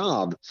have a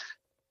job.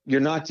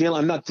 I'm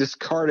not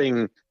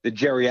discarding the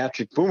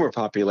geriatric boomer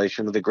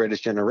population of the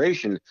greatest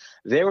generation.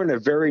 They're in a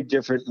very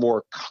different,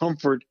 more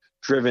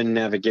comfort-driven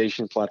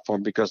navigation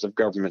platform because of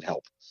government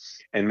help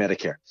and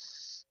Medicare.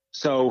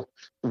 So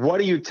what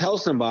do you tell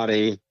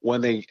somebody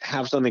when they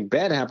have something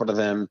bad happen to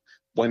them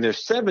when they're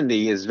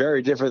 70 is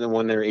very different than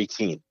when they're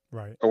 18.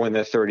 Right. Or when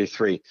they're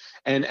 33.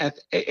 And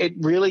it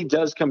really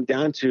does come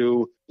down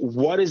to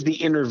what is the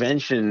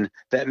intervention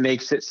that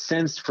makes it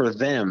sense for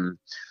them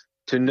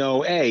to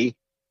know, A,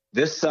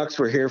 this sucks,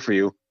 we're here for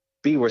you.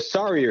 B, we're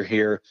sorry you're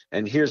here,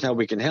 and here's how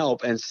we can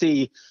help. And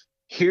C,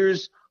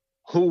 here's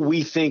who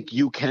we think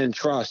you can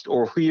trust,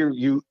 or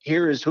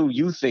here is who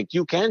you think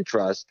you can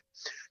trust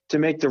to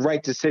make the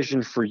right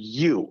decision for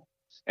you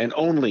and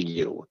only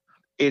you.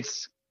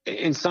 It's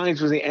in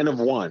science with the N of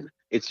one.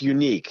 It's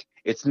unique.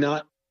 It's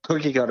not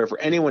cookie cutter for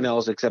anyone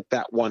else except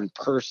that one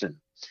person.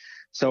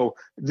 So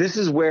this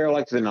is where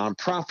like the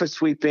nonprofits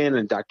sweep in,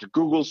 and Dr.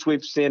 Google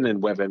sweeps in,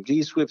 and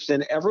WebMD sweeps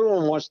in.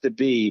 Everyone wants to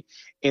be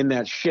in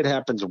that shit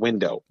happens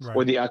window, right,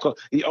 or the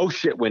oh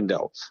shit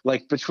window,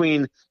 like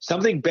between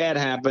something bad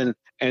happened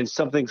and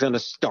something's going to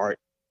start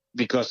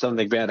because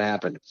something bad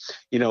happened.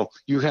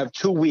 You have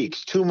 2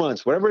 weeks, 2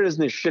 months, whatever it is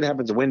in this shit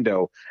happens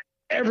window.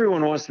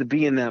 Everyone wants to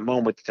be in that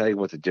moment to tell you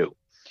what to do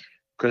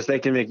because they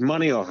can make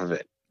money off of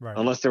it, right,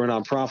 unless they're a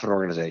nonprofit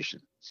organization.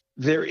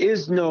 There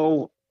is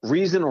no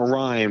reason or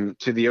rhyme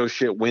to the oh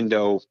shit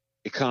window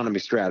economy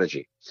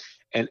strategy,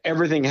 and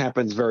everything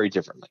happens very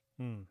differently.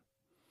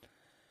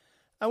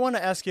 I want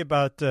to ask you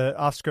about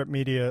Offscript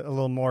Media a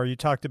little more. You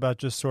talked about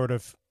just sort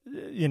of,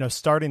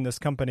 starting this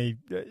company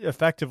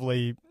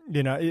effectively.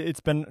 It's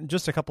been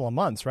just a couple of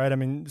months, right? I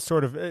mean,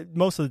 sort of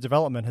most of the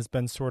development has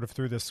been sort of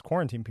through this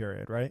quarantine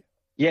period, right?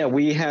 Yeah,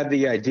 we had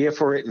the idea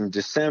for it in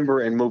December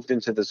and moved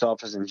into this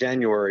office in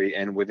January,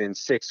 and within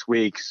 6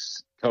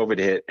 weeks, COVID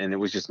hit, and it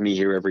was just me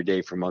here every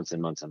day for months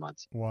and months and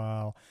months.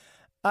 Wow.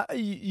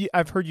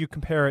 I've heard you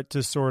compare it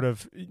to sort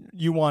of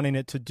you wanting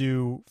it to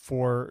do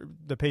for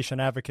the patient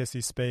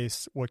advocacy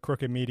space what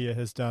Crooked Media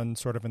has done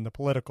sort of in the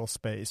political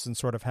space, and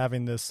sort of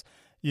having this,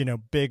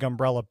 big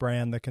umbrella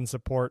brand that can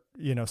support,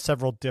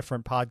 several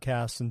different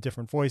podcasts and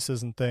different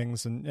voices and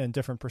things and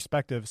different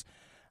perspectives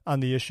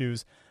on the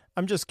issues.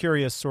 I'm just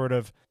curious sort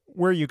of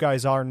where you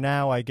guys are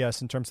now, I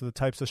guess, in terms of the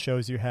types of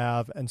shows you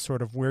have and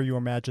sort of where you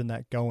imagine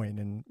that going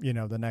in,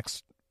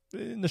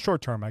 in the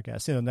short term, I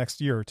guess,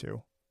 next year or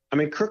two. I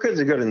mean, Crooked's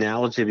a good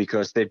analogy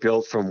because they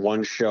built from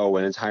one show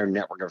an entire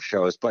network of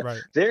shows, but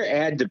right. they're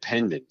ad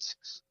dependent.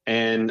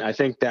 And I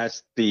think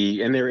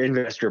and they're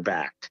investor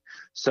backed.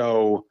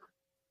 So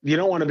you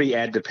don't want to be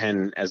ad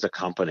dependent as a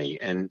company.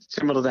 And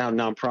similar to how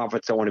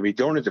nonprofits don't want to be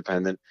donor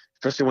dependent,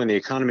 especially when the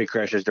economy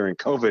crashes during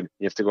COVID,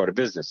 you have to go to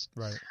business.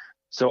 Right.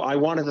 So I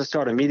wanted to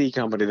start a media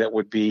company that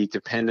would be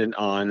dependent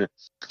on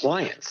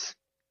clients.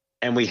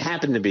 And we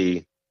happen to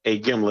be a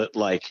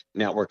Gimlet-like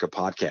network of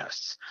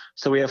podcasts.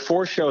 So we have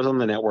 4 shows on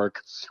the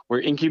network.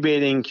 We're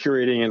incubating,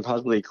 curating, and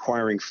possibly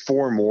acquiring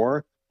 4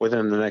 more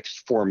within the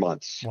next 4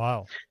 months.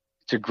 Wow.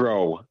 To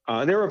grow.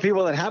 There are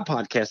people that have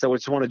podcasts that would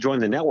just want to join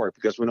the network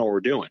because we know what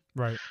we're doing.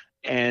 Right.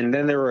 And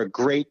then there are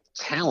great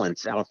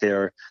talents out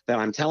there that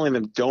I'm telling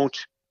them, don't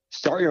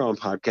start your own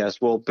podcast.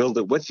 We'll build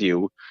it with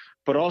you.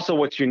 But also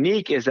what's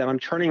unique is that I'm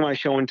turning my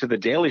show into the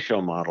Daily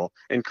Show model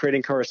and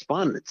creating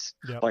correspondents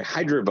like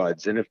Hydra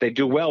Buds. And if they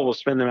do well, we'll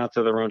spin them out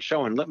to their own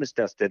show and litmus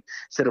test it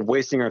instead of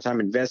wasting our time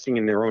investing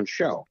in their own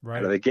show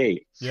out of the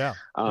gate. Yeah,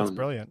 that's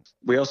brilliant.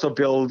 We also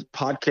build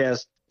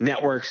podcast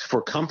networks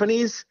for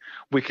companies.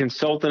 We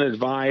consult and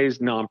advise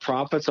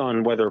nonprofits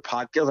on whether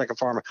podcasts, like a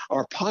farmer,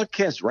 are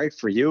podcasts right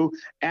for you?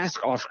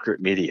 Ask Off-Script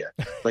Media.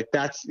 Like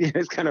that's,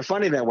 it's kind of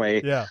funny that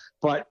way. Yeah.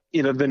 But,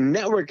 the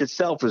network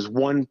itself is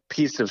one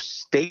piece of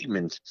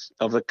statement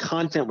of the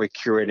content we're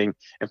curating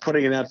and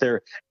putting it out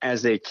there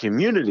as a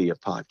community of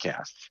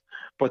podcasts.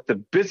 But the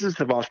business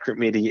of Off-Script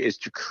Media is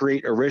to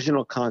create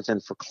original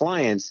content for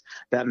clients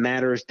that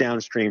matters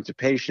downstream to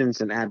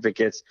patients and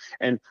advocates.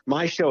 And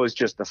my show is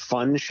just a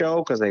fun show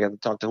because I get to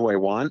talk to who I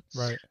want.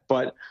 Right.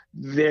 But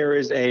there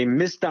is a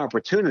missed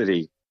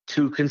opportunity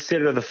to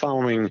consider the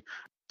following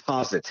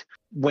posit.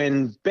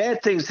 When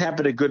bad things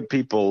happen to good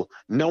people,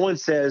 no one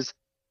says,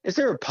 is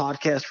there a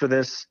podcast for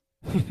this?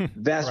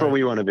 That's where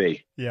we want to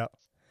be. Yeah,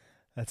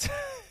 that's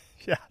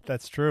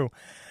true.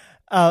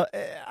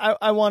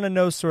 I want to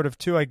know sort of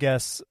too, I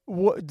guess,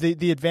 what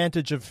the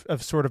advantage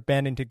of sort of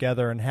banding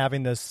together and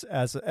having this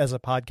as a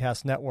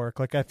podcast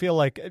network. Like I feel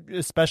like,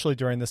 especially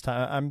during this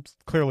time, I'm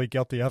clearly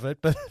guilty of it,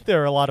 but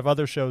there are a lot of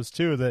other shows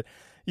too that,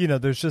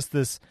 there's just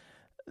this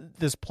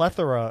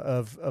plethora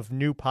of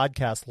new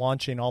podcasts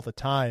launching all the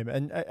time.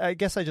 And I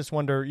guess I just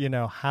wonder,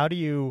 how do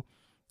you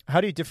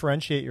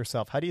differentiate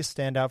yourself? How do you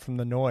stand out from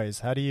the noise?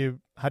 How do you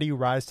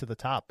rise to the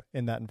top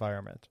in that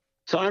environment?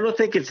 So I don't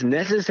think it's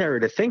necessary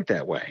to think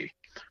that way.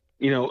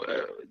 You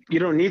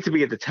don't need to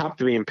be at the top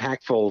to be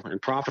impactful and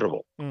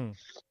profitable.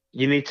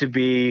 You need to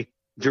be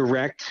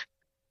direct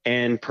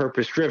and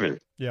purpose-driven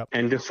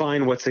and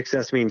define what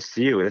success means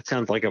to you. It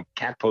sounds like a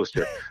cat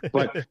poster,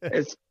 but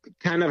it's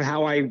kind of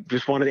how I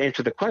just wanted to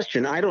answer the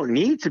question. I don't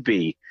need to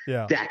be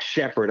Dax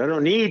Shepard. I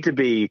don't need to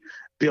be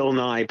Bill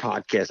Nye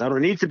podcast. I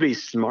don't need to be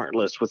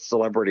Smartless with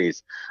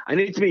celebrities. I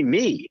need to be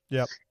me.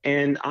 Yep.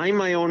 And I'm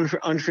my own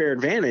unfair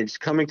advantage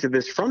coming to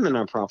this from the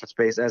nonprofit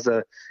space as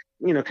a,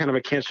 kind of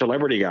a cancer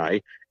celebrity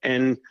guy.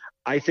 And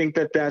I think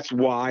that that's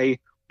why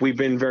we've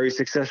been very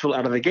successful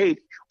out of the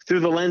gate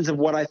through the lens of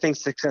what I think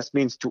success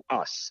means to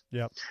us.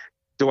 Yep.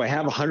 Do I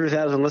have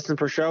 100,000 listens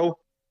per show?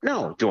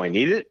 No. Do I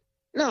need it?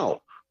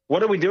 No.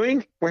 What are we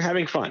doing? We're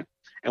having fun.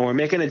 And we're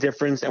making a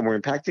difference, and we're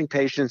impacting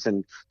patients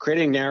and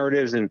creating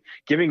narratives and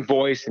giving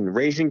voice and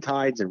raising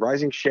tides and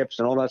rising ships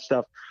and all that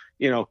stuff.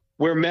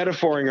 We're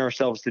metaphoring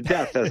ourselves to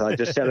death, as I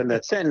just said in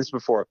that sentence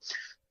before.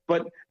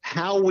 But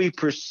how we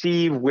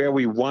perceive where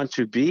we want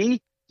to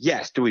be,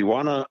 yes. Do we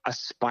want to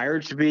aspire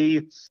to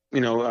be,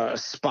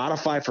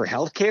 Spotify for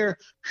healthcare?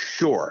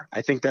 Sure.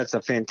 I think that's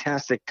a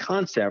fantastic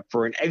concept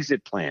for an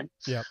exit plan.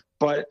 Yeah.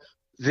 But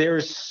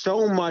there's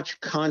so much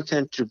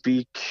content to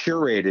be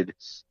curated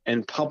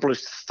and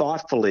published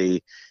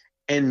thoughtfully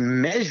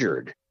and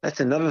measured. That's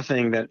another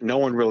thing that no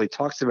one really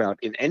talks about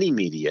in any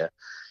media.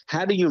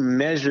 How do you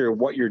measure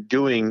what you're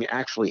doing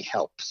actually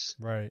helps?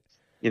 Right.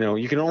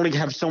 You can only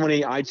have so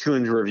many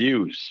iTunes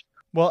reviews.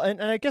 Well, and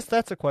I guess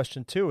that's a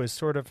question too, is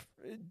sort of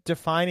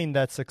defining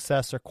that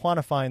success or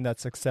quantifying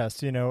that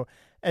success.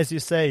 As you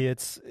say,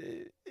 it's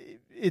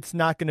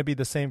not going to be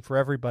the same for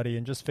everybody,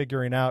 and just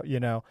figuring out,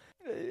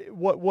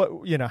 what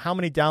how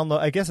many download.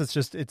 I guess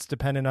it's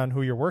dependent on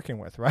who you're working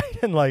with, right?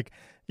 And like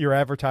your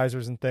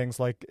advertisers and things.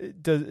 Like,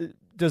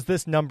 does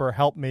this number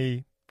help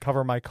me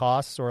cover my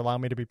costs or allow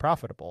me to be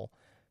profitable?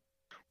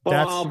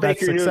 Well, I'll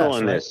bake your noodle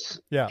on this.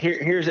 Yeah.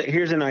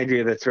 Here's an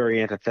idea that's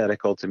very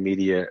antithetical to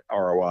media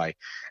ROI,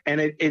 and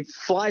it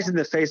flies in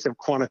the face of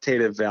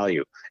quantitative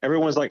value.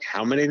 Everyone's like,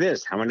 how many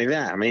this, how many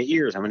that, how many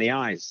ears, how many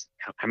eyes,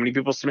 how many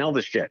people smell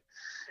this shit,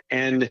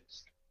 and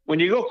when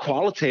you go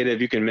qualitative,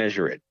 you can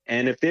measure it.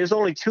 And if there's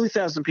only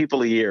 2,000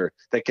 people a year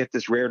that get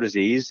this rare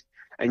disease,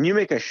 and you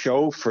make a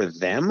show for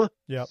them,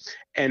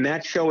 and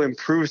that show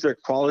improves their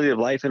quality of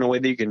life in a way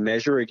that you can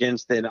measure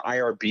against an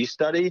IRB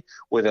study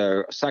with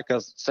a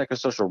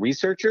psychosocial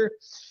researcher,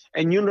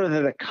 and you know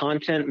that the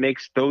content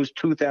makes those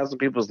 2,000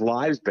 people's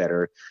lives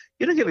better,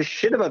 you don't give a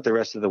shit about the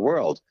rest of the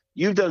world.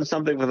 You've done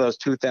something for those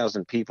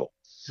 2,000 people.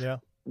 Yeah.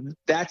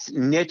 That's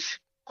niche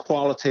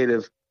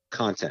qualitative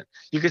content.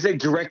 You could say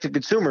direct to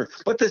consumer,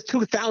 but there's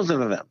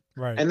 2,000 of them.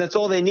 Right. And that's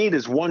all they need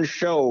is one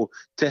show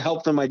to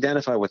help them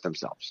identify with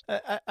themselves.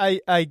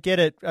 I get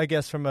it, I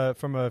guess, from a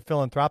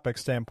philanthropic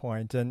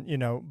standpoint, and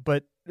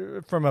but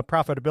from a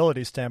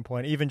profitability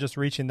standpoint, even just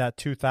reaching that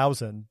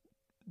 2,000,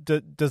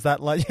 does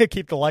that let you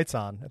keep the lights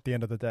on at the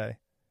end of the day?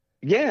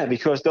 Yeah,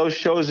 because those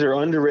shows are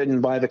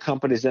underwritten by the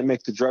companies that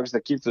make the drugs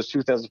that keep those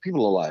 2,000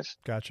 people alive.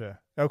 Gotcha.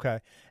 Okay.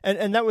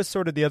 And that was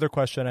sort of the other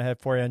question I had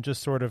for you, and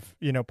just sort of,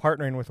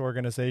 partnering with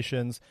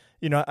organizations.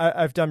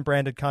 I've done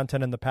branded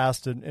content in the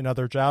past in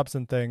other jobs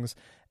and things,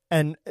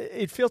 and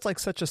it feels like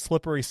such a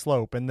slippery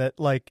slope, and that,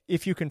 like,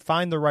 if you can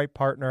find the right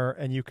partner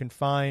and you can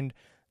find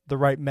the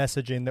right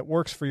messaging that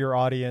works for your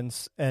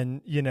audience,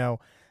 and,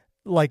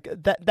 like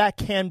that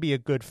can be a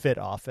good fit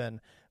often,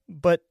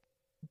 but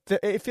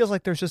it feels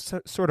like there's just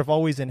sort of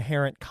always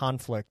inherent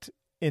conflict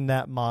in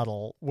that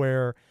model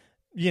where,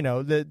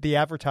 the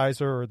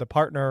advertiser or the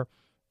partner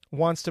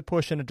wants to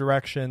push in a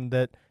direction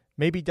that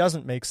maybe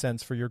doesn't make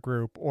sense for your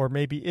group, or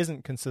maybe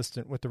isn't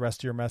consistent with the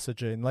rest of your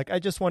messaging. Like, I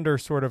just wonder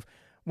sort of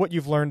what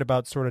you've learned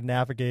about sort of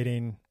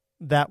navigating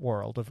that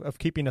world of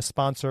keeping a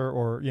sponsor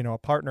or, a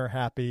partner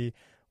happy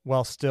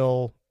while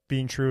still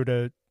being true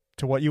to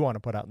what you want to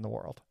put out in the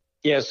world.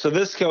 Yeah, so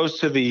this goes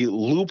to the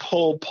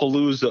loophole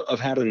palooza of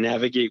how to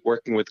navigate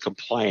working with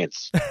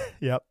compliance.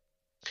 Yep.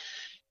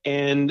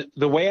 And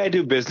the way I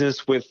do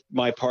business with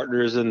my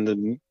partners and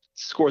the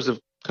scores of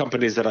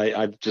companies that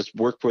I've just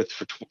worked with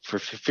for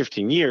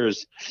 15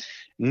 years,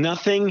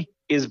 nothing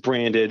is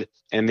branded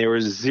and there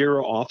is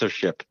zero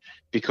authorship,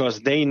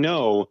 because they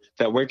know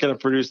that we're going to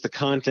produce the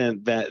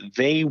content that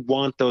they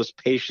want those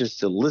patients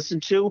to listen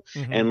to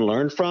and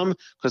learn from,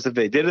 because if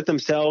they did it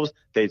themselves,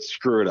 they'd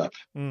screw it up.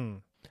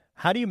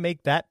 How do you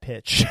make that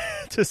pitch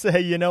to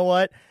say, you know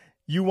what,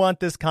 you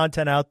want this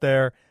content out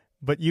there,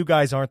 but you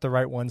guys aren't the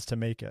right ones to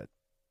make it?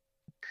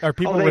 Are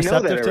people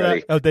receptive to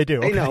that? Oh, they do.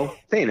 They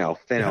okay.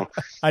 know.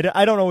 I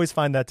don't always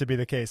find that to be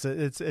the case.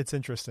 It's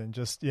interesting.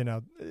 Just,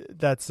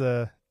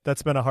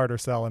 that's been a harder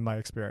sell in my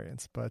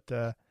experience. But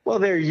well,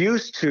 they're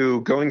used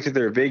to going to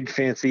their big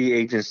fancy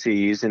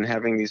agencies and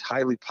having these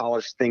highly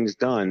polished things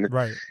done.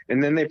 Right.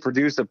 And then they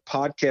produce a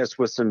podcast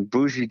with some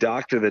bougie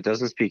doctor that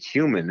doesn't speak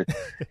human.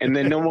 And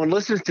then no one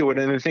listens to it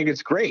and they think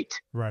it's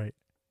great. Right.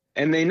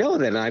 And they know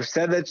that. And I've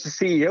said that to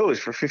CEOs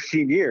for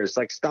 15 years.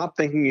 Like, stop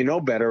thinking you know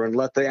better and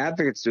let the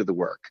advocates do the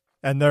work.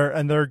 And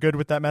they're good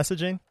with that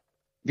messaging?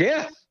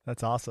 Yeah.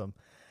 That's awesome.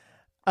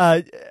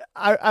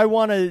 I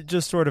want to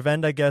just sort of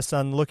end, I guess,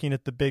 on looking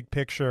at the big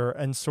picture,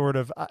 and sort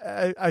of,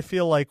 I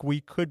feel like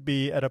we could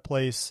be at a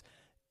place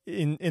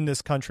in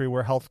this country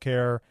where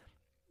healthcare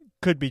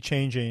could be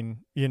changing,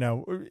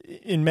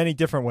 in many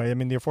different ways. I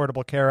mean, the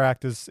Affordable Care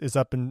Act is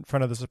up in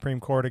front of the Supreme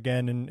Court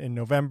again in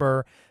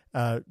November.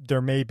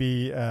 There may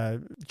be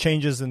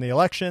changes in the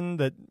election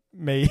that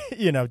may,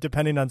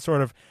 depending on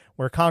sort of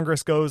where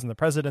Congress goes and the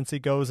presidency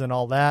goes and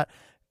all that,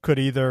 could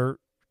either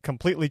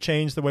completely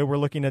change the way we're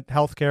looking at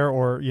healthcare,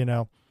 or,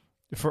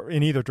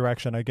 in either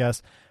direction, I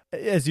guess.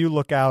 As you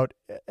look out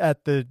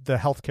at the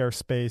healthcare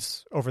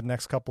space over the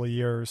next couple of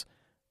years,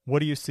 what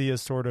do you see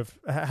as sort of,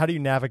 how do you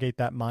navigate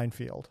that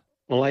minefield?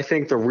 Well, I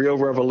think the real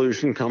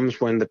revolution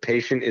comes when the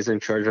patient is in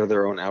charge of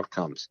their own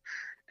outcomes.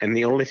 And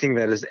the only thing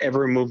that has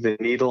ever moved the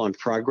needle on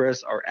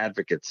progress are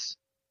advocates.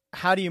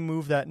 How do you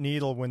move that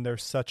needle when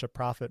there's such a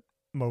profit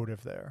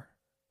motive there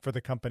for the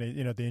company,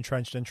 the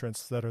entrenched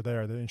interests that are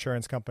there, the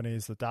insurance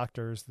companies, the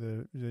doctors,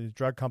 the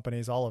drug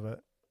companies, all of it?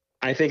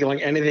 I think,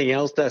 like anything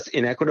else that's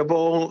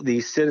inequitable,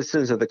 the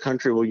citizens of the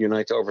country will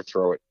unite to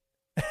overthrow it.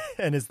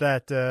 And is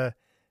that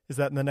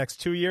in the next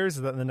 2 years?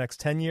 Is that in the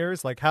next 10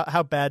 years? Like,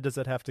 how bad does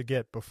it have to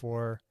get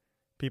before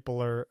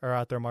people are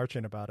out there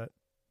marching about it?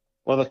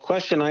 Well, the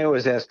question I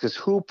always ask is,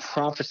 who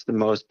profits the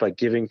most by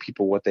giving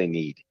people what they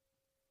need?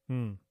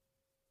 And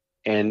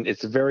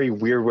it's a very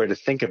weird way to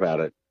think about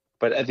it.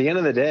 But at the end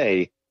of the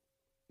day,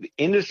 the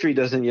industry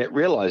doesn't yet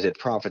realize it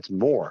profits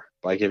more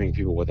by giving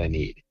people what they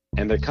need.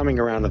 And they're coming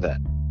around to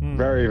that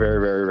very, very,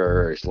 very,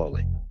 very, very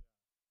slowly.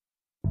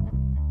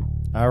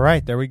 All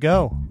right, there we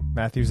go.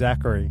 Matthew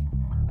Zachary.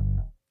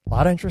 A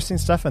lot of interesting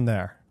stuff in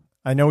there.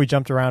 I know we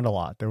jumped around a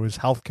lot. There was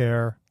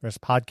healthcare, there's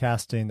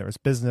podcasting, there was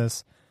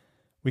business.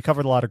 We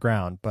covered a lot of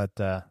ground, but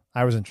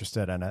I was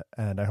interested in it,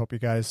 and I hope you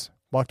guys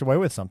walked away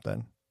with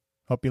something.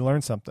 Hope you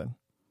learned something.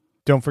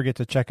 Don't forget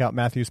to check out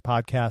Matthew's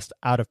podcast,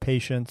 Out of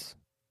Patience,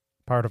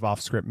 part of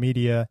Offscript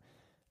Media.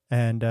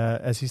 And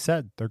as he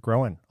said, they're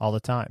growing all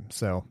the time.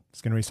 So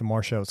there's going to be some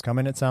more shows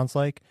coming, it sounds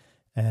like.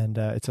 And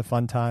it's a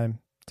fun time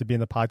to be in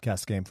the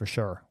podcast game for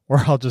sure.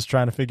 We're all just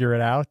trying to figure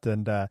it out.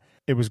 And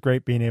it was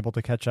great being able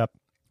to catch up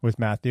with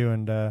Matthew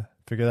and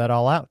figure that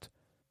all out.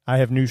 I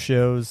have new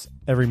shows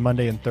every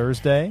Monday and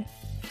Thursday.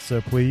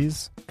 So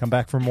please come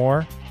back for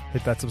more.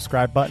 Hit that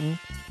subscribe button.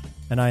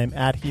 And I am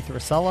at Heath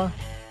Rosella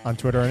on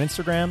Twitter and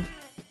Instagram.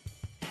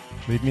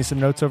 Leave me some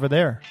notes over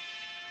there.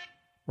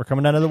 We're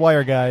coming down to the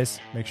wire, guys.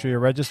 Make sure you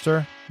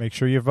register. Make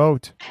sure you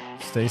vote.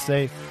 Stay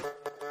safe.